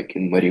ones like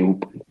in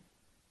Mariupol,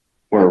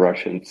 where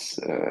Russians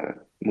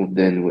moved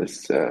in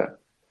with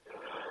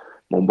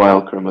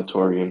mobile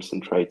crematoriums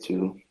and tried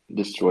to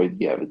destroy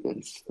the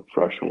evidence of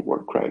Russian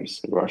war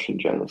crimes and Russian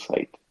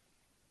genocide.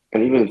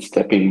 And even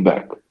stepping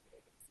back,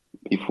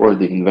 before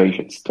the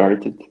invasion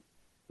started,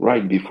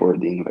 right before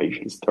the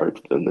invasion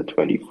started on the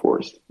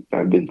 24th,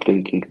 I've been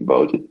thinking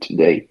about it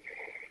today,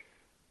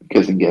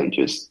 because again,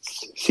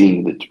 just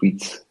seeing the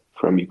tweets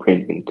from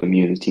Ukrainian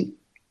community.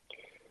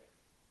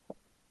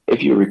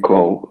 If you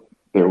recall,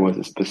 there was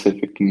a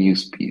specific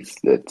news piece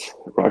that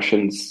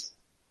Russians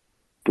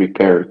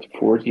prepared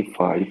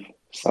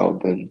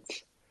 45,000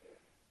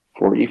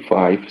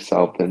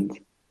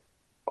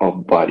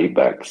 of body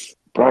bags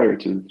prior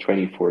to the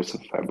 24th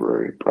of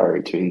February,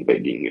 prior to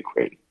invading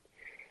Ukraine.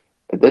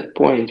 At that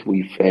point,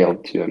 we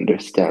failed to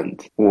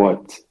understand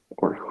what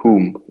or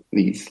whom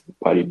these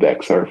body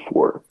bags are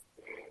for.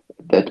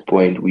 At that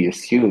point, we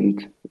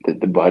assumed that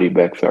the body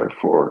bags are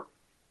for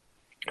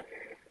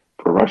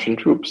Russian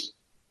troops,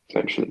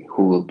 essentially,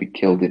 who will be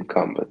killed in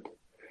combat.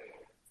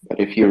 But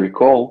if you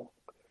recall,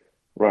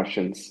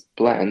 Russians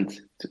planned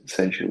to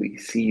essentially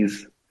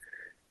seize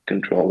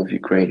control of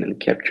Ukraine and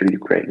capture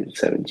Ukraine in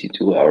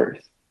 72 hours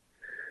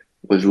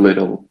with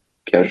little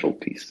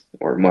casualties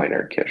or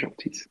minor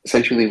casualties.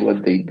 Essentially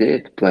what they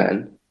did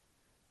plan,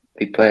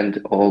 they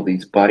planned all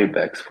these body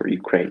bags for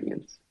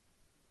Ukrainians.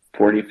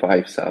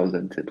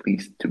 45,000 at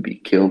least to be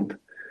killed,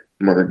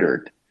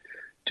 murdered,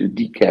 to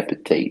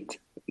decapitate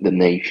the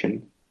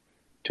nation,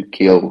 to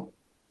kill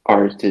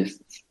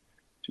artists,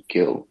 to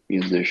kill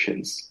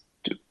musicians,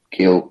 to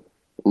kill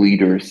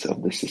leaders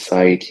of the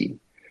society,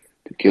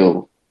 to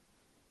kill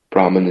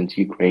prominent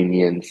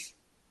Ukrainians,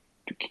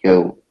 to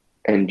kill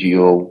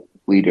NGO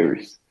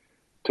leaders,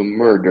 to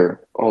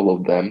murder all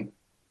of them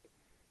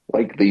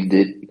like they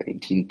did in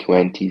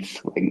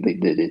 1920s, like they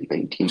did in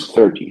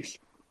 1930s.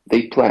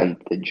 They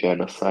planned the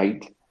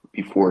genocide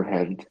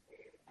beforehand,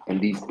 and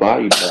these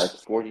body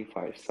bags,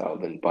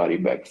 45,000 body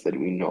bags that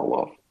we know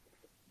of,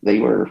 they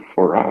were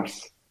for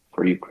us,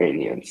 for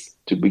Ukrainians,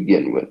 to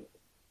begin with.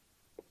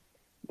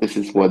 This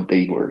is what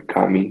they were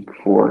coming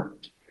for.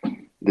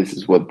 This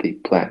is what they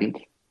planned.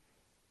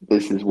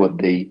 This is what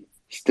they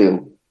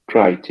still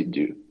try to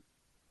do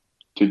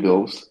to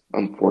those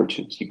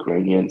unfortunate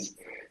Ukrainians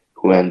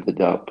who ended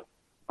up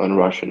on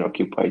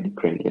Russian-occupied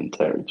Ukrainian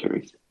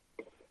territories.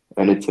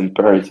 And it's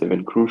imperative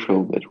and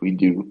crucial that we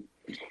do,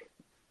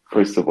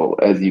 first of all,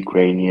 as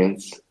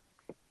Ukrainians,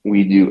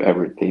 we do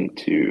everything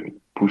to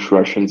push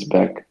Russians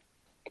back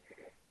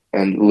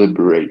and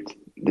liberate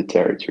the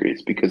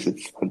territories, because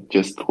it's not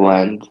just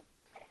land.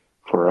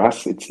 For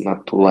us, it's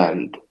not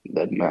land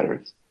that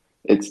matters.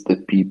 It's the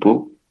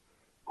people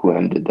who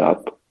ended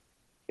up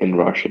in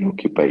Russian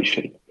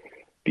occupation,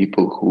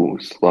 people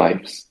whose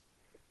lives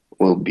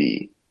will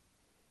be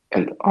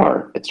and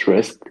are at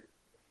risk,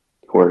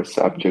 who are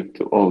subject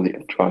to all the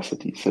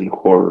atrocities and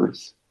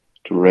horrors,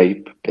 to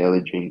rape,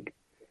 pillaging,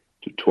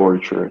 to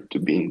torture, to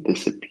being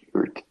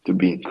disappeared, to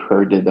being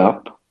herded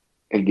up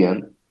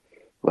again,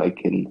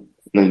 like in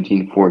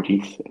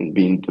 1940s, and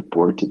being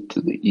deported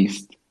to the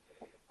east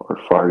or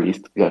far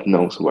east, God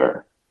knows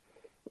where,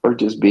 or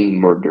just being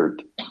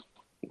murdered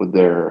with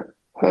their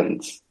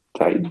hands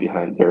tied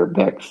behind their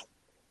backs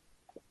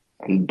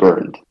and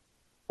burned.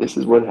 This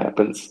is what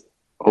happens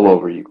all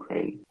over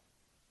Ukraine,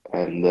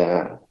 and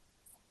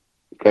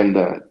kind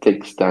of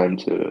takes time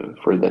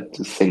for that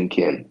to sink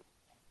in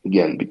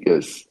again,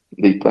 because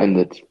they planned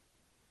it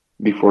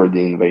before the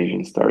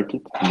invasion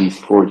started. These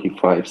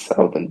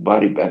 45,000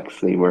 body bags,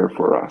 they were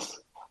for us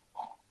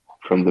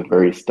from the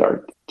very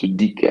start, to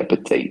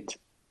decapitate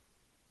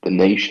the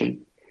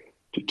nation,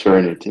 to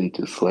turn it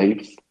into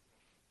slaves,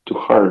 to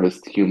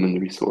harvest human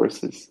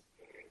resources,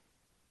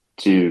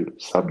 to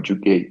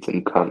subjugate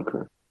and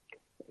conquer,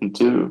 and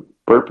to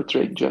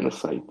perpetrate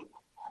genocide.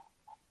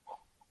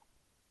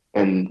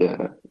 And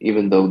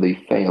even though they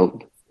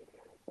failed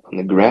on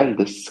the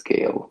grandest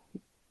scale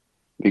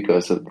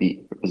because of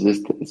the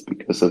resistance,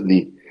 because of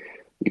the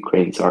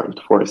Ukraine's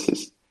armed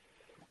forces,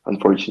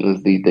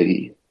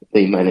 unfortunately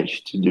they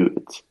managed to do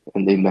it,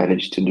 and they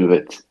managed to do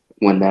it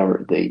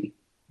whenever they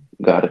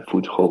got a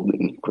foothold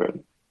in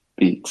Ukraine,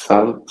 be it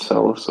south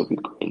of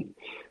Ukraine,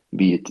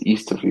 be it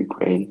east of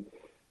Ukraine,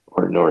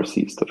 or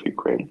northeast of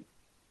Ukraine.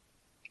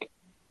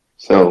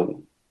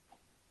 So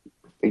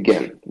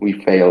again, we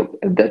failed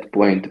at that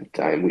point of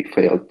time. We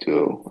failed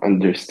to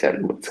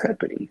understand what's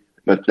happening,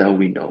 but now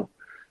we know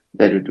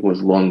that it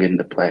was long in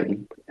the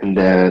planning. And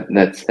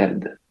that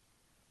said,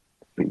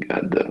 we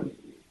got the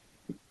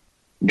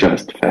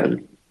Just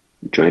fan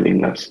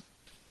joining us.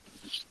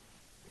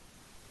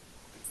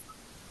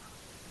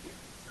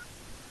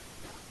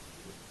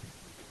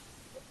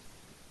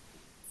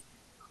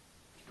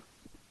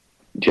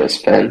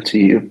 Just fan to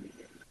you.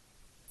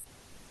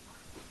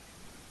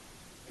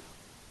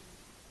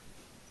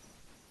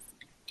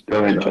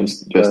 Go ahead, John.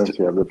 just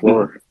You have the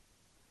floor.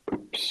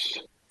 Oops.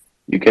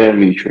 You can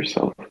unmute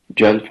yourself.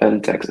 John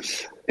Fan,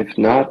 Texas. If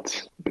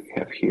not, we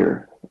have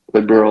here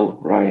Liberal,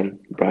 Ryan,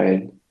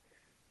 Brian,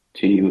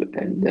 to you,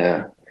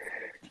 and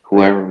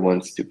whoever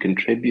wants to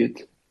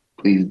contribute,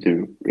 please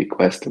do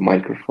request a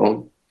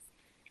microphone,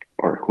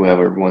 or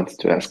whoever wants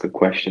to ask a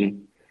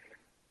question,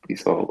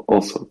 please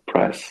also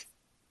press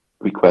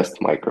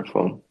request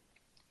microphone,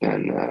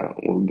 and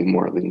we'll be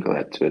more than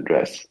glad to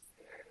address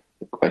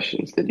the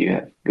questions that you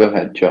have. Go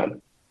ahead,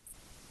 John.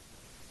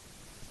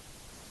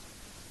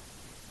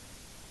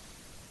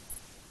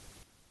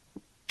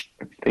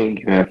 I think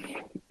you have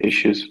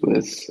issues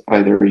with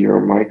either your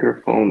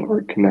microphone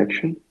or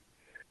connection.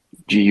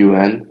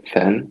 GUN,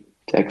 Fan,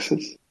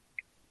 Texas.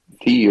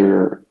 See,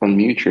 you're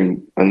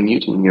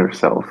unmuting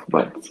yourself,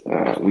 but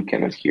we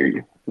cannot hear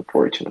you,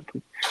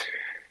 unfortunately.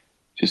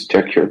 Just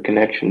check your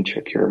connection,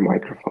 check your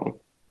microphone.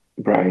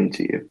 Brian,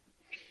 to you.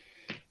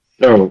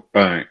 So,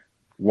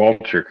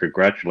 Walter,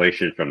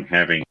 congratulations on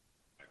having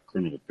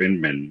Colonel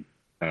Binman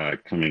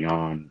coming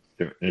on.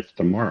 It's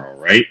tomorrow,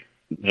 right?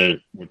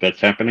 That's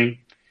happening.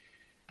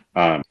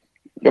 Yep.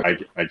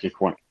 I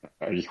just want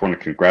to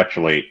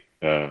congratulate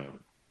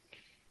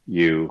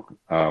you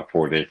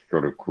for this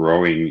sort of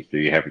growing. So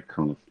you have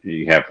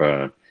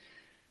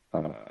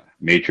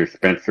Major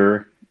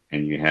Spencer,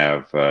 and you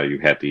had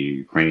the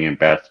Ukrainian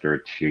ambassador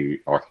to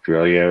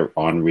Australia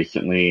on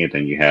recently, and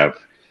then you have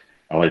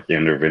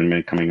Alexander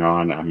Vindman coming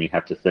on. I mean, I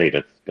have to say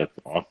that's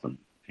awesome,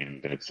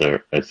 and it's a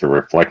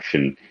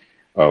reflection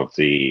of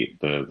the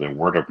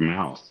word of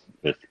mouth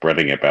that's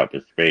spreading about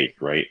this space,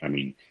 right? I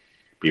mean,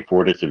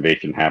 before this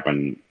invasion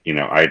happened,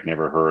 I'd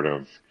never heard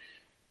of,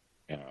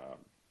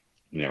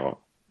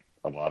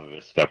 a lot of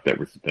this stuff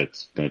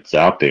that's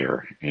out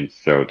there, and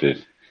so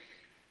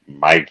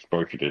my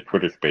exposure to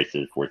Twitter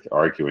Spaces was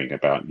arguing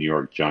about New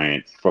York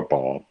Giants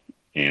football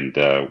and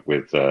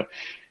with that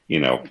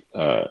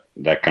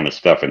kind of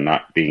stuff, and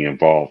not being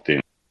involved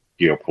in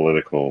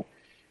geopolitical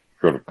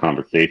sort of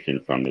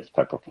conversations on this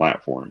type of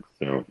platform.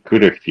 So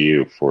kudos to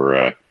you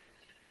for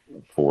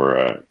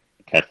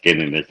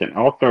cascading this, and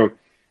also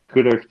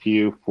kudos to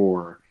you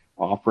for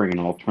offering an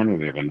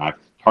alternative. And I've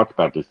talked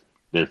about this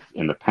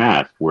in the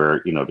past,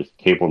 where this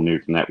cable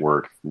news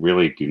networks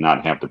really do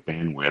not have the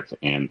bandwidth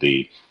and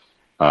the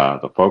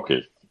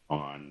focus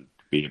on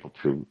to be able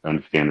to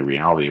understand the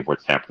reality of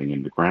what's happening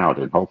in the ground.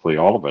 And hopefully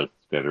all of us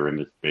that are in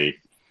this space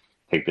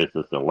take this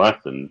as a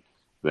lesson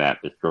that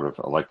this sort of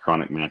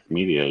electronic mass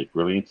media is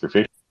really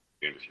insufficient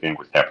to understand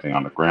what's happening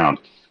on the ground.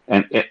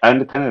 And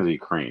independent of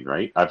Ukraine,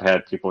 right? I've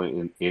had people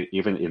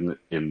even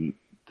in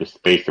the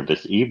space of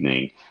this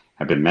evening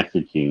have been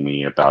messaging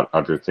me about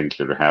other things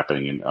that are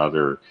happening in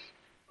other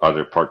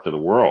parts of the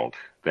world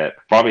that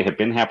probably have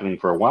been happening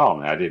for a while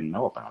and I didn't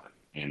know about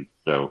it. And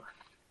so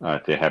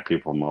to have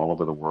people from all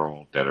over the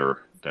world that are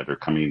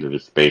coming into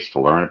this space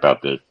to learn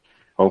about this,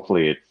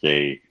 hopefully it's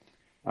a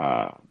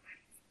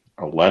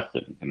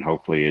lesson, and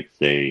hopefully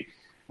it's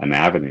an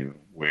avenue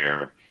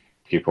where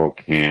people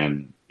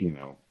can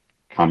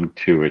come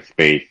to a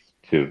space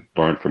to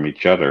learn from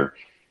each other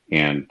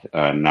and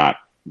not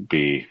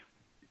be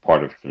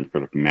part of some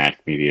sort of mass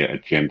media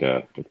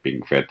agenda that's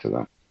being fed to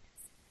them.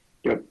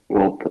 Yep.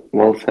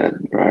 Well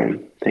said,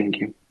 Brian. Thank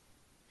you.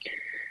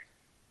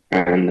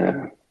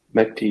 And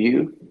back to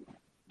you,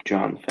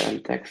 John,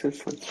 Fan,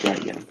 Texas. Let's try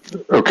again.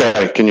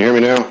 Okay, can you hear me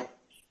now?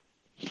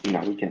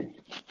 Now we can.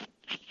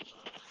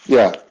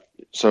 Yeah.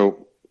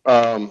 So,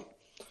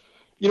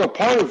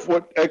 part of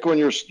what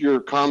echoing your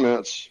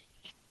comments,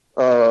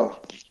 that's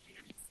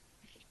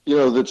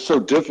so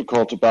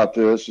difficult about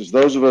this is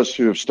those of us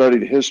who have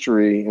studied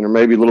history and are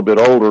maybe a little bit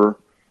older,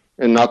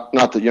 and not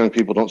that young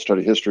people don't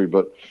study history,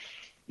 but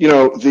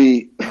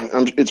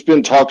it's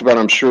been talked about,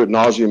 I'm sure, ad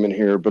nauseum in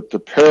here, but the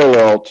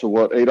parallel to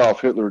what Adolf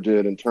Hitler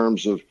did in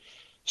terms of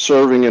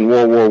serving in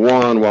World War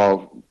I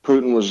while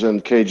Putin was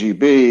in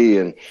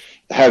KGB and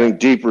having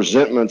deep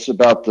resentments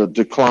about the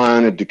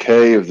decline and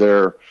decay of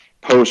their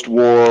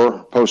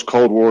post-war,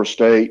 post-Cold War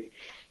state,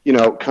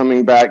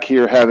 coming back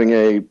here having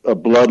a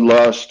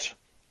bloodlust,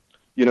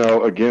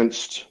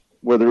 against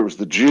whether it was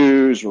the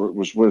Jews or it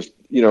was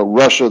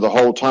Russia the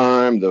whole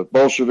time, the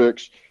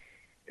Bolsheviks,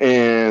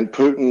 and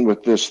Putin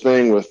with this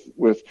thing with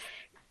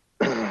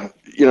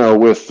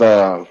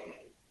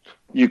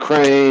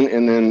Ukraine,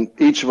 and then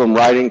each of them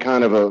writing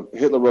kind of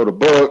Hitler wrote a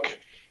book.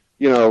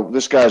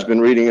 This guy's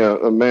been writing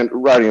a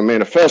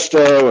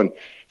manifesto. And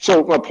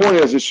so my point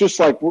is, it's just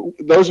like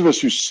those of us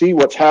who see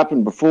what's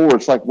happened before,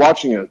 it's like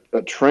watching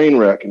a train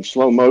wreck in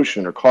slow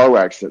motion or car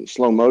accident in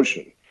slow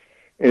motion.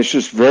 And it's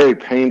just very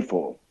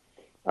painful,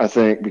 I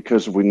think,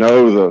 because we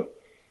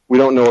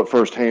don't know it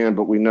firsthand,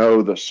 but we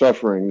know the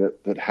suffering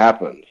that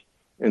happened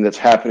and that's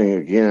happening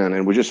again.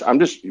 And we're just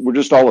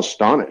all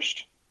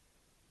astonished,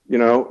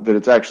 that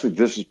it's actually,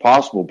 this is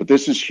possible, but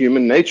this is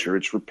human nature.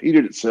 It's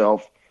repeated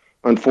itself,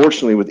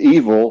 unfortunately, with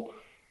evil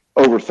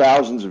over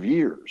thousands of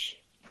years,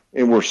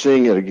 and we're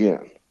seeing it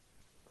again.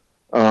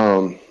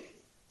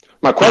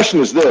 My question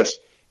is this: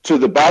 to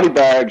the body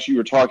bags you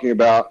were talking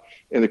about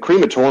in the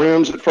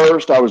crematoriums at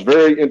first, I was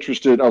very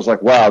interested. I was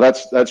like, wow,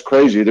 that's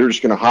crazy. They're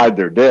just going to hide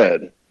their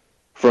dead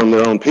from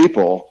their own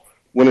people,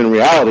 when in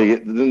reality,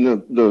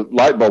 then the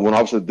light bulb went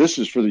off and said, this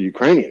is for the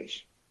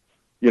Ukrainians,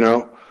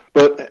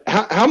 But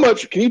how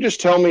much, can you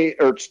just tell me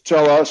or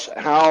tell us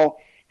how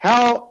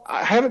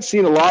I haven't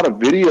seen a lot of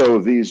video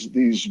of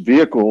these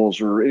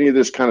vehicles or any of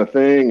this kind of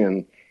thing,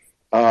 and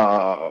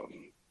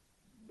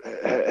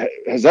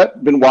has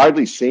that been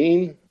widely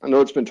seen? I know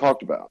it's been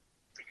talked about.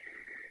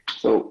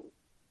 So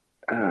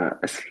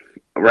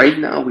right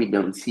now we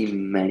don't see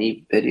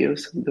many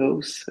videos of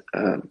those.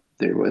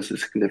 There was a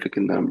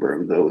significant number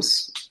of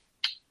those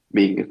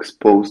being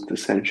exposed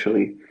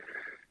essentially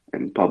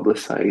and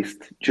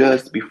publicized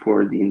just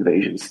before the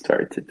invasion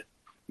started.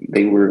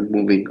 They were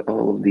moving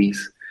all of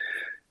these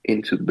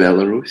into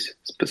Belarus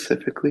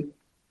specifically,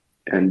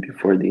 and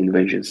before the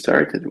invasion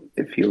started,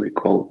 if you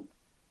recall,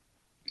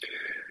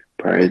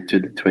 prior to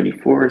the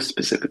 24th,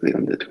 specifically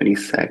on the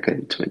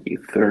 22nd,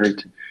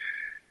 23rd,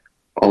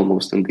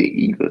 almost on the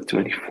eve of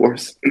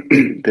 24th,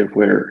 there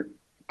were a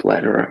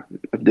plethora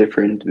of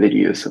different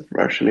videos of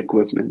Russian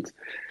equipment,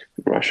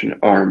 Russian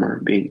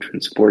armor being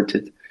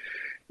transported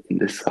in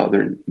the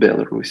southern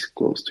Belarus,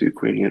 close to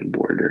Ukrainian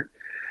border.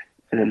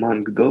 And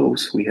among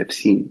those, we have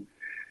seen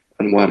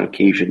on one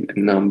occasion a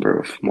number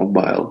of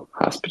mobile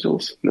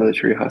hospitals,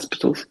 military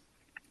hospitals,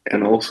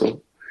 and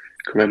also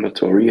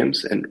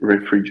crematoriums and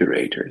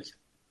refrigerators.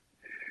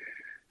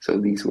 So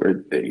these were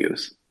the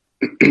videos.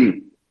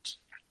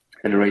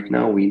 And right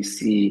now we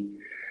see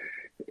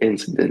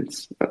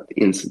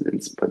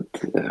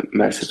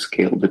massive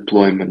scale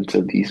deployment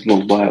of these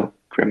mobile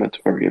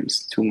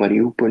crematoriums to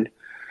Mariupol,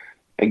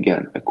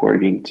 again,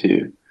 according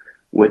to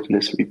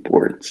witness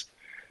reports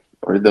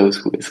or those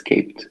who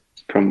escaped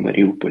from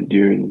Mariupol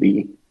during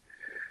the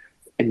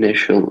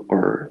initial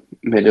or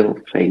middle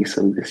phase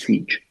of the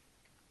siege.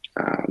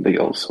 They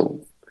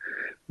also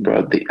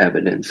brought the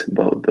evidence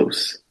about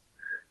those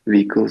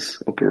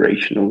vehicles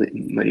operational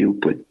in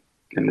Mariupol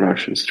and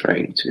Russians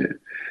trying to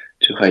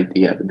hide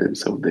the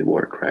evidence of the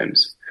war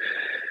crimes.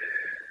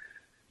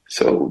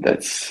 So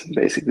that's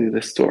basically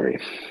the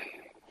story.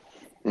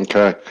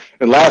 Okay.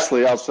 And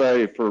lastly, I'll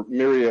say for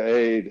Miria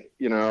Aid,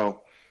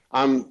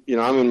 I'm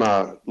in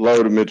my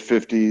low to mid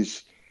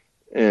 50s,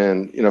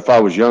 and if I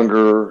was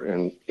younger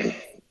and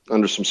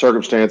under some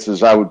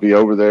circumstances, I would be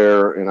over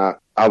there, and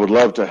I would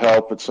love to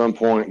help at some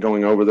point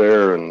going over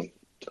there and,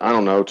 I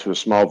don't know, to a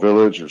small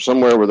village or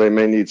somewhere where they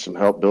may need some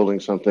help building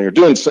something or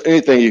doing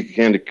anything you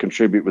can to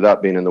contribute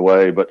without being in the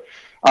way. But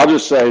I'll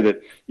just say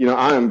that,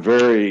 I'm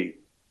very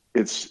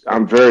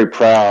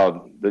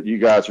proud that you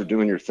guys are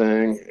doing your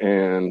thing,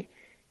 and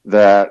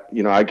that,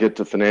 I get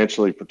to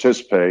financially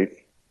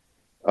participate,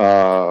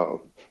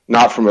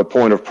 not from a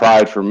point of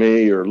pride for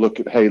me or look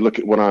at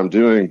what I'm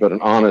doing, but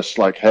an honest,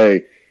 like,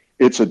 hey,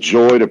 it's a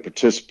joy to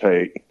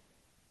participate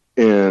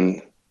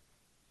in,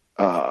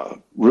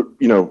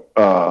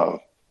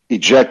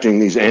 ejecting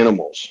these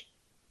animals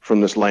from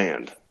this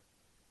land,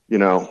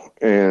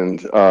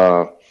 and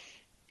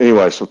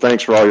anyway, so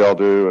thanks for all y'all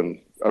do, and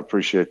I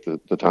appreciate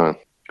the time.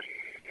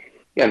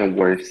 Yeah, no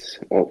worries.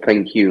 Well,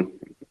 thank you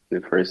in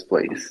the first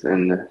place,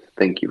 and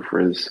thank you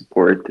for the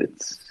support.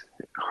 It's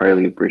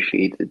highly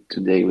appreciated.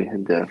 Today we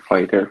had a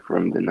fighter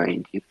from the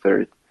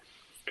 93rd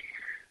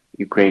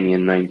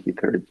Ukrainian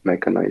 93rd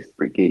Mechanized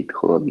Brigade,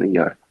 Холодный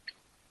Yar.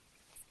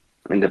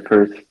 And the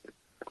first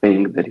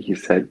thing that he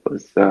said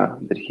was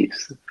that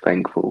he's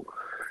thankful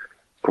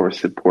for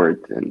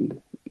support,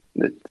 and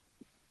that,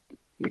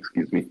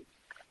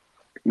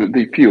 that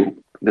they feel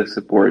the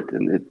support,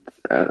 and it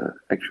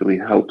actually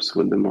helps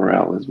with the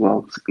morale as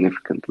well,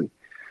 significantly.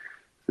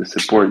 The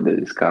support that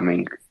is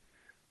coming,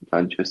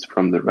 not just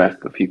from the rest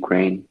of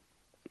Ukraine,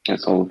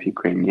 as all of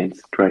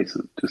Ukrainians try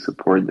to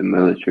support the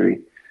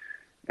military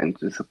and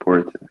to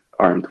support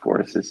armed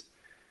forces,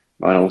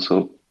 but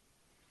also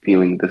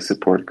feeling the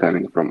support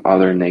coming from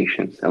other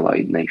nations,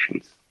 allied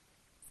nations.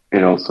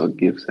 It also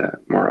gives a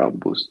morale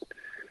boost.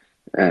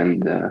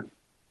 And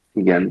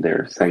again,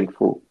 they're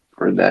thankful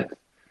for that,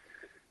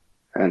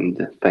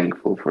 and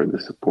thankful for the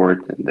support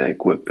and the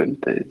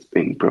equipment that is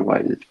being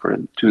provided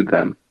to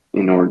them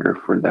in order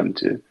for them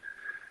to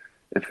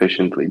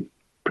efficiently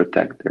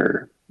protect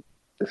their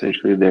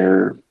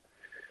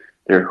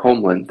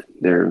homeland,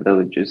 their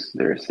villages,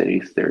 their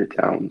cities, their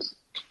towns,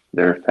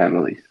 their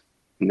families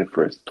in the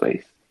first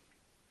place.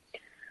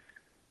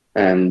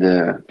 And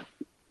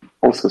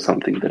also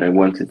something that I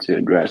wanted to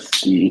address,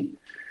 the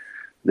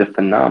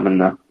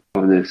phenomena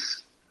of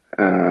this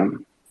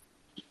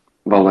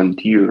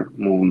volunteer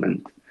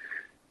movement.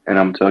 And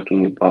I'm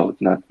talking about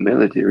not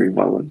military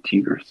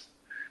volunteers,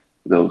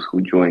 those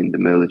who join the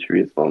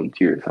military as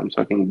volunteers. I'm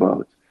talking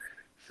about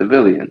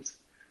civilians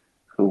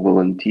who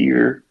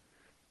volunteer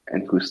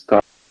and who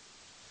started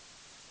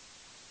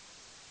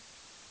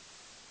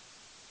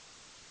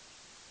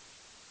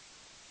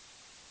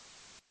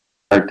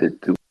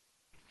to.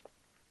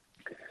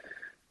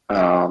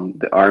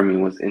 The army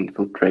was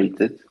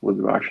infiltrated with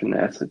Russian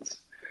assets.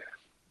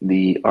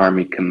 The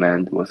army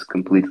command was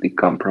completely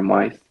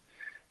compromised,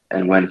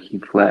 and when he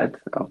fled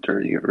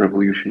after the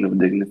Revolution of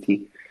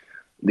Dignity,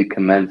 the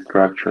command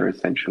structure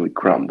essentially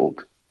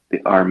crumbled.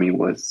 The army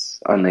was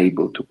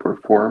unable to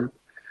perform.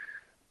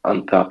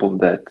 On top of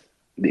that,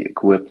 the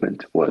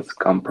equipment was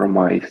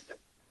compromised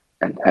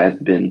and has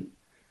been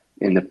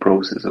in the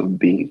process of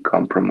being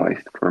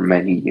compromised for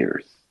many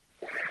years.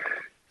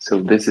 So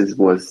this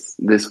was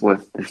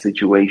the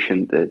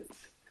situation, that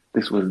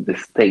this was the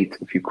state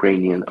of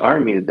Ukrainian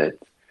army that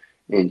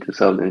in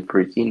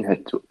 2013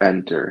 had to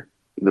enter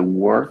the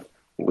war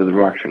with the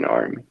Russian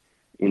army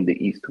in the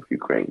east of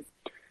Ukraine.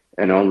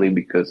 And only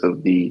because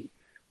of the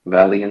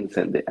valiance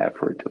and the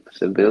effort of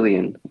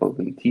civilian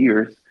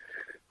volunteers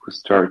who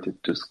started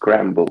to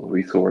scramble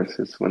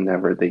resources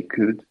whenever they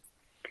could,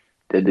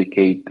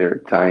 dedicate their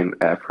time,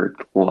 effort,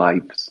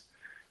 lives,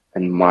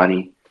 and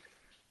money,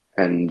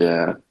 and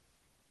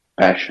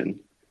passion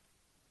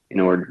in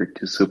order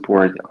to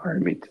support the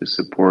army, to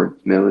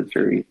support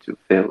military, to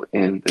fill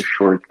in the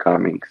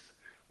shortcomings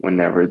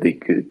whenever they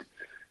could,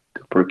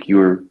 to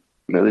procure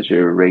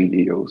military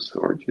radios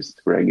or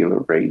just regular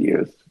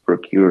radios,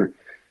 to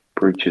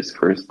purchase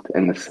first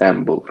and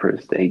assemble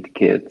first aid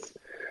kits,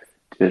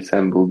 to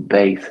assemble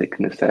basic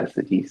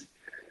necessities,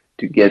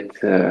 to get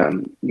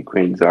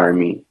Ukraine's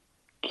army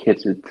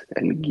kitted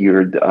and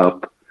geared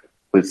up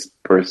with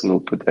personal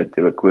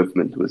protective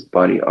equipment, with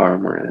body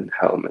armor and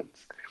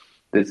helmets.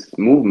 This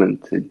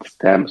movement, it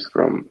stems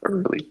from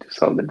early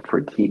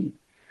 2014.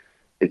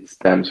 It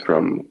stems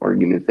from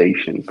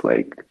organizations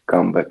like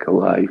Come Back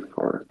Alive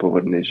or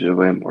Poverny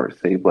Живым or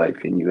Save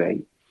Life in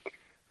UA,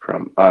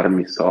 from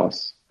Army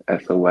SOS,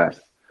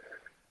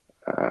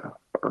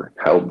 or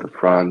Help the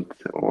Front,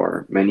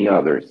 or many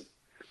others.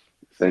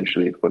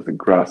 Essentially, it was a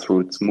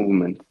grassroots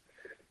movement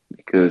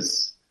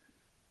because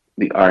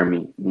the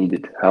army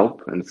needed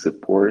help and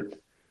support,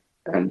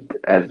 and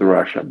as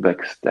Russia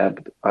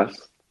backstabbed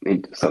us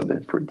in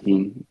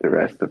 2014, the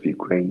rest of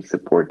Ukraine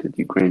supported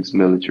Ukraine's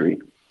military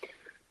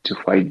to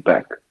fight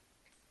back,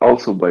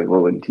 also by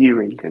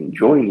volunteering and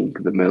joining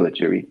the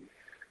military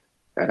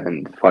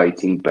and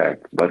fighting back,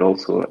 but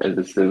also as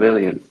a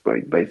civilians by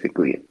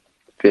basically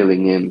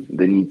filling in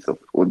the needs of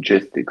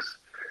logistics,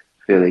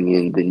 filling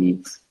in the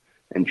needs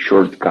and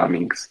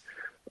shortcomings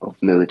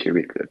of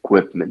military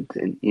equipment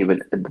and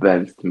even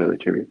advanced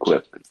military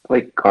equipment,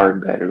 like car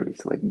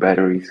batteries, like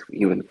batteries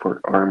even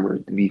for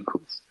armored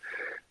vehicles,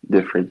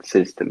 different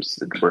systems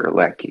that were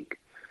lacking.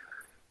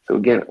 So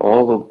again,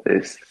 all of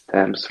this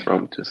stems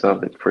from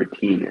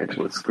 2014 and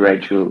was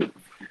gradually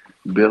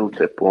built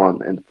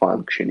upon and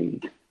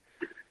functioning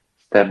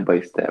step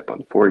by step,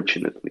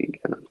 unfortunately.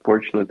 And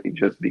unfortunately,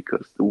 just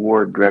because the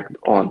war dragged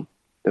on,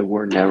 the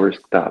war never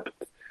stopped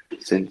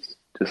since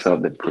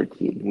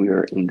 2014. We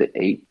are in the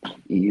 8th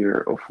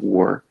year of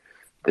war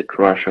that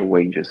Russia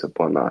wages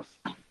upon us.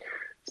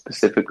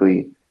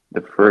 Specifically,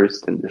 the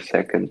first and the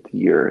second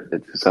year, the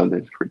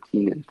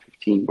 2014 and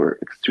 15, were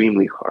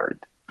extremely hard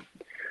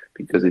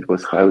because it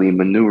was highly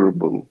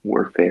maneuverable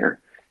warfare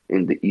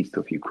in the east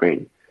of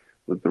Ukraine,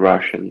 with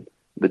Russian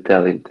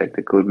battalion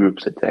tactical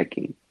groups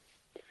attacking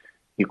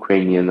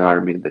Ukrainian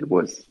army that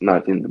was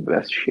not in the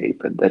best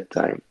shape at that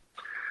time.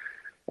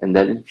 And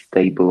then it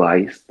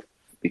stabilized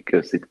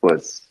because it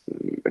was,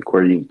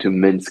 according to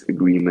Minsk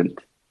agreement,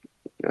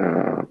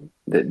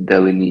 the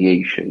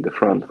delineation, the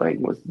front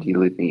line was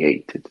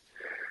delineated,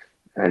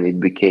 and it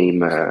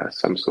became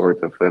some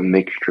sort of a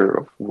mixture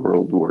of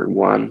World War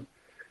One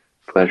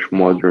 /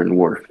 modern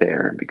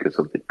warfare because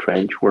of the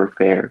trench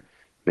warfare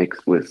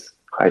mixed with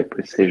high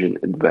precision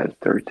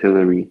advanced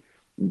artillery,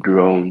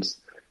 drones,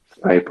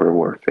 sniper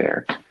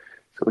warfare.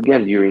 So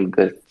again, during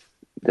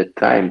that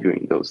time,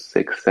 during those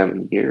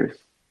 6-7 years,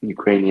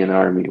 Ukrainian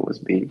army was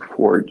being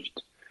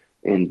forged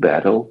in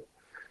battle,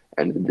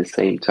 and at the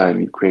same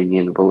time,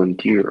 Ukrainian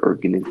volunteer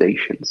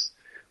organizations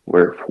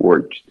were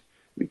forged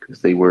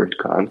because they were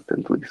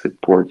constantly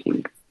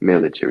supporting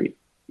military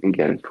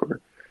again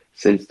for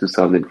since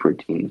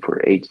 2014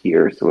 for 8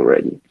 years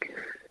already,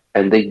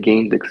 and they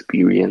gained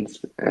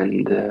experience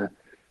and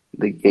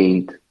they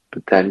gained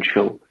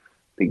potential,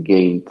 they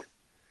gained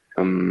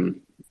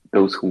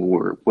those who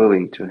were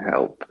willing to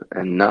help.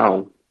 And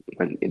now,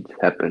 when it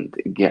happened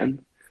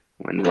again,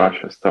 when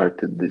Russia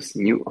started this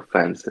new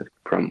offensive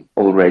from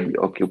already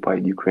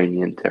occupied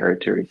Ukrainian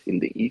territories in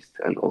the east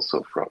and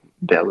also from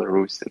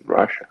Belarus and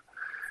Russia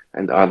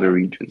and other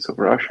regions of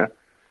Russia,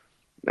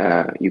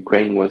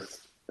 Ukraine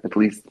was at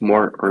least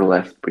more or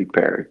less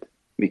prepared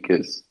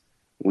because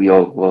we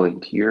all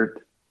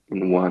volunteered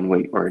in one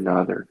way or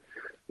another.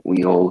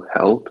 We all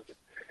helped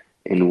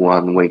in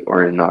one way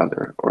or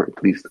another, or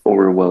at least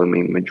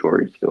overwhelming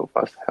majority of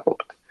us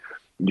helped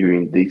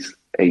during these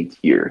 8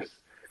 years,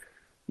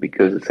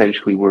 because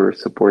essentially we're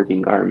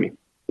supporting army.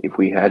 If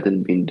we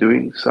hadn't been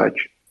doing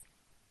such,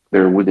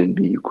 there wouldn't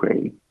be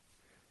Ukraine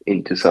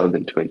in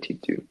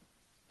 2022.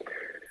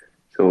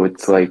 So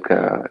it's like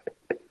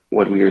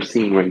what we are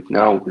seeing right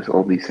now with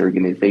all these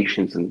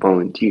organizations and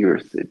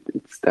volunteers, it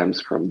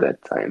stems from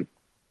that time.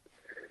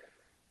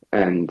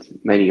 And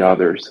many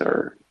others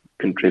are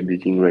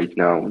contributing right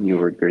now. New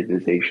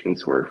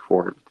organizations were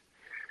formed.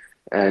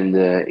 And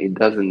it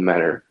doesn't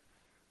matter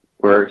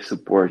where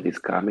support is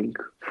coming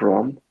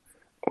from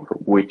or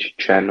which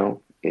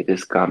channel it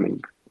is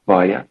coming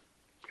via,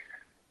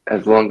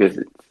 as long as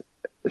it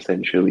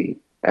essentially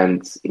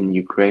ends in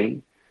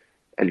Ukraine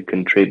and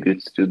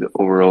contributes to the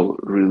overall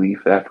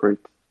relief effort,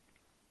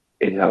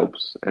 it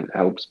helps and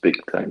helps big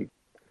time.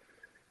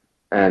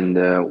 And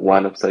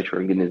one of such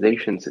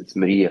organizations is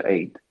Maria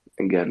Aid.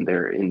 Again,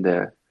 they're in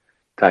the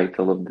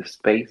title of the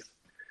space.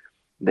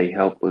 They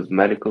help with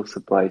medical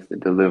supplies. They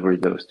deliver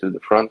those to the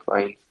front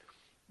lines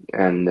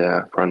and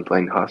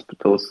frontline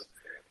hospitals.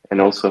 And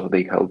also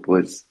they help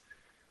with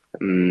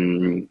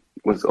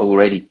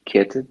already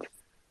kitted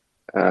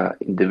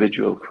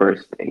individual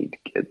first aid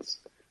kits,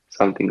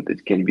 something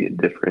that can be a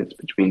difference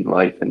between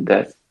life and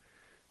death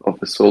of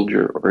a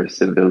soldier or a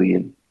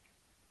civilian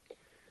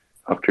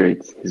after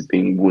he's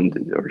being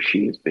wounded or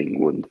she is being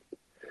wounded.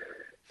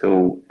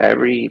 So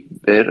every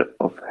bit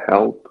of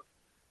help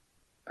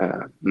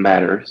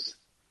matters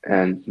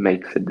and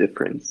makes a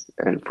difference.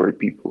 And for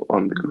people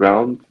on the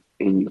ground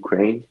in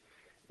Ukraine,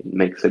 it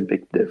makes a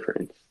big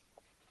difference.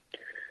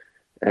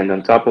 And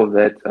on top of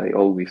that, I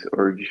always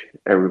urge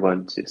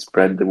everyone to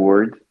spread the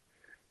word,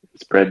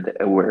 spread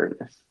the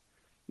awareness,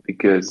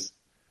 because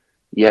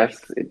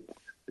yes,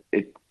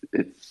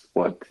 it's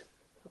what,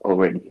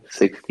 already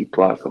 60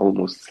 plus,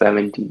 almost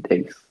 70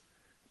 days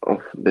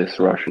of this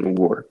Russian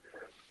war,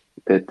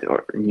 that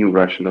our new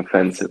Russian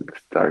offensive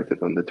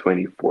started on the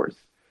 24th.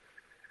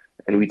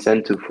 And we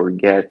tend to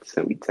forget,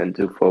 and we tend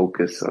to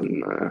focus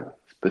on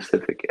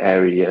specific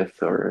areas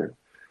or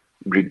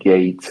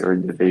brigades or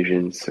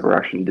divisions,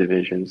 Russian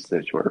divisions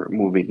that were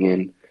moving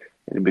in.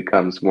 And it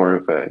becomes more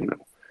of a,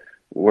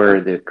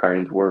 where the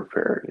current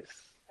warfare is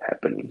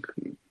happening,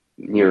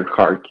 near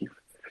Kharkiv,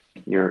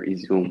 near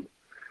Izum,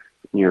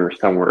 near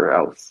somewhere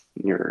else,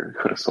 near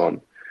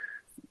Kherson.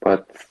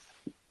 But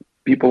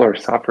people are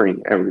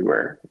suffering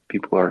everywhere.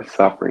 People are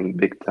suffering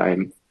big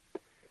time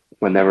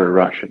whenever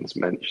Russians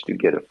manage to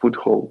get a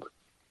foothold.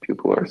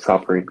 People are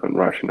suffering on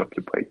Russian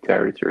occupied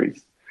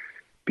territories.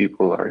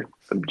 People are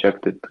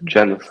subjected to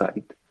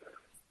genocide.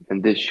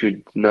 And this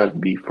should not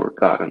be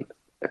forgotten.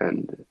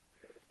 And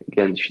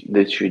again,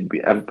 this should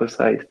be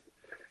emphasized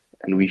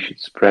and we should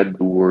spread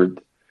the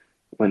word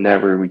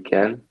whenever we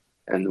can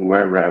and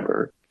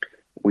wherever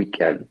we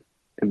can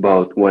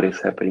about what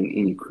is happening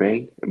in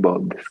Ukraine,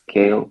 about the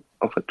scale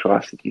of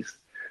atrocities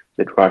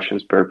that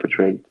Russians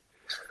perpetrate,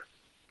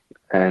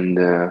 and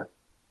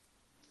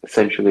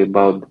essentially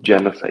about the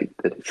genocide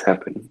that is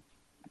happening.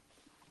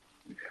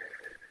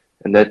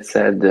 And that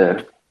said,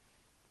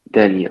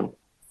 Daniel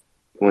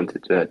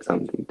wanted to add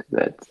something to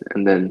that,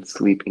 and then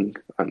Sleeping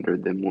Under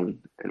the Moon,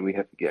 and we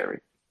have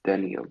Gary.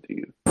 Daniel, to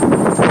you.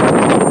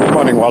 Good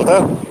morning,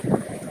 Walter.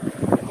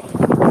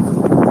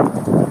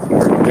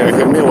 Can you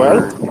hear me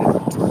well?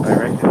 I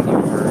reckon you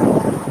heard.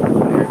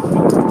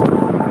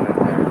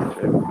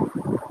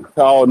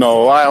 Oh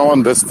no, I'm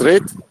on the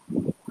street.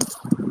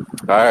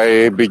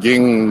 I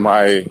begin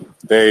my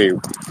day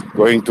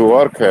going to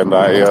work, and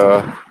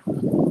I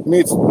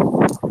meet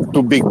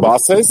two big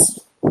buses.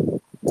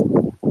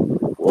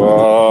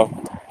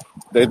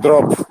 They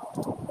drop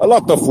a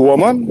lot of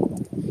women,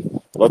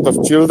 a lot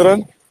of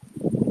children.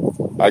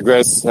 I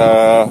guess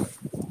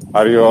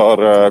are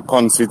your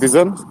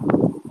concitizens.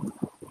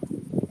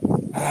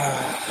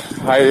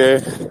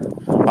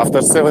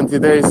 After 70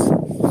 days,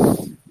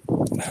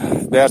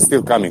 they are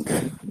still coming,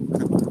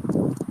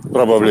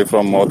 probably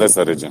from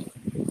Odessa region.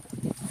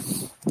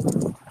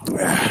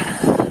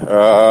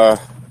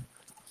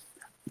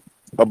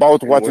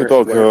 About what you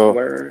talk,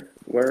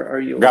 where are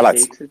you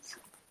Galați. located?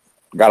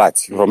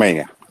 Galați,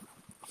 Romania,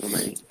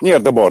 near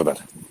the border.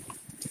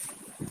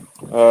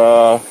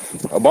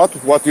 About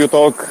what you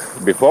talk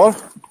before,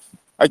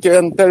 I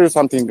can tell you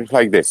something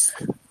like this.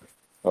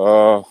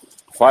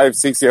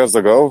 5-6 years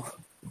ago,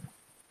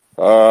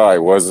 I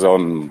was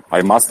on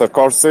my master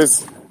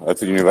courses at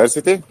the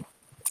university.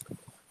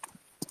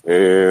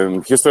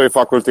 In history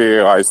faculty,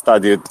 I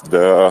studied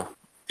the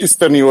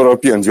Eastern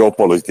European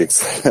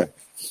geopolitics.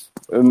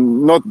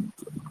 Not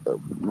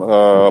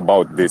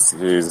about this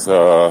is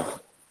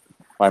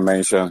I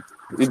mention.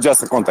 It's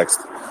just a context.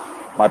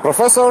 My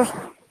professor,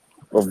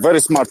 a very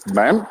smart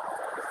man,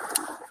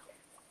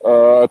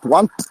 at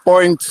one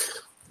point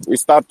we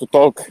start to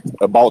talk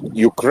about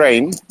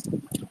Ukraine,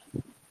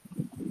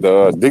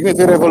 the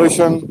dignity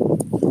revolution,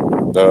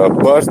 the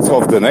birth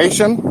of the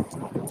nation,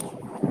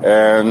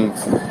 and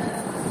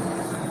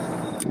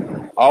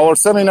our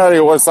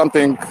seminary was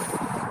something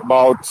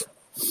about,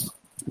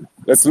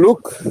 let's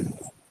look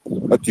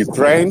at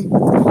Ukraine,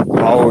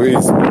 how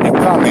it's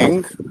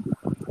becoming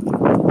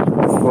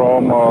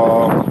from a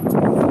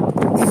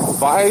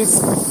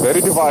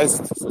very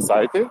devised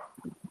society,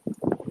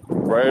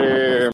 very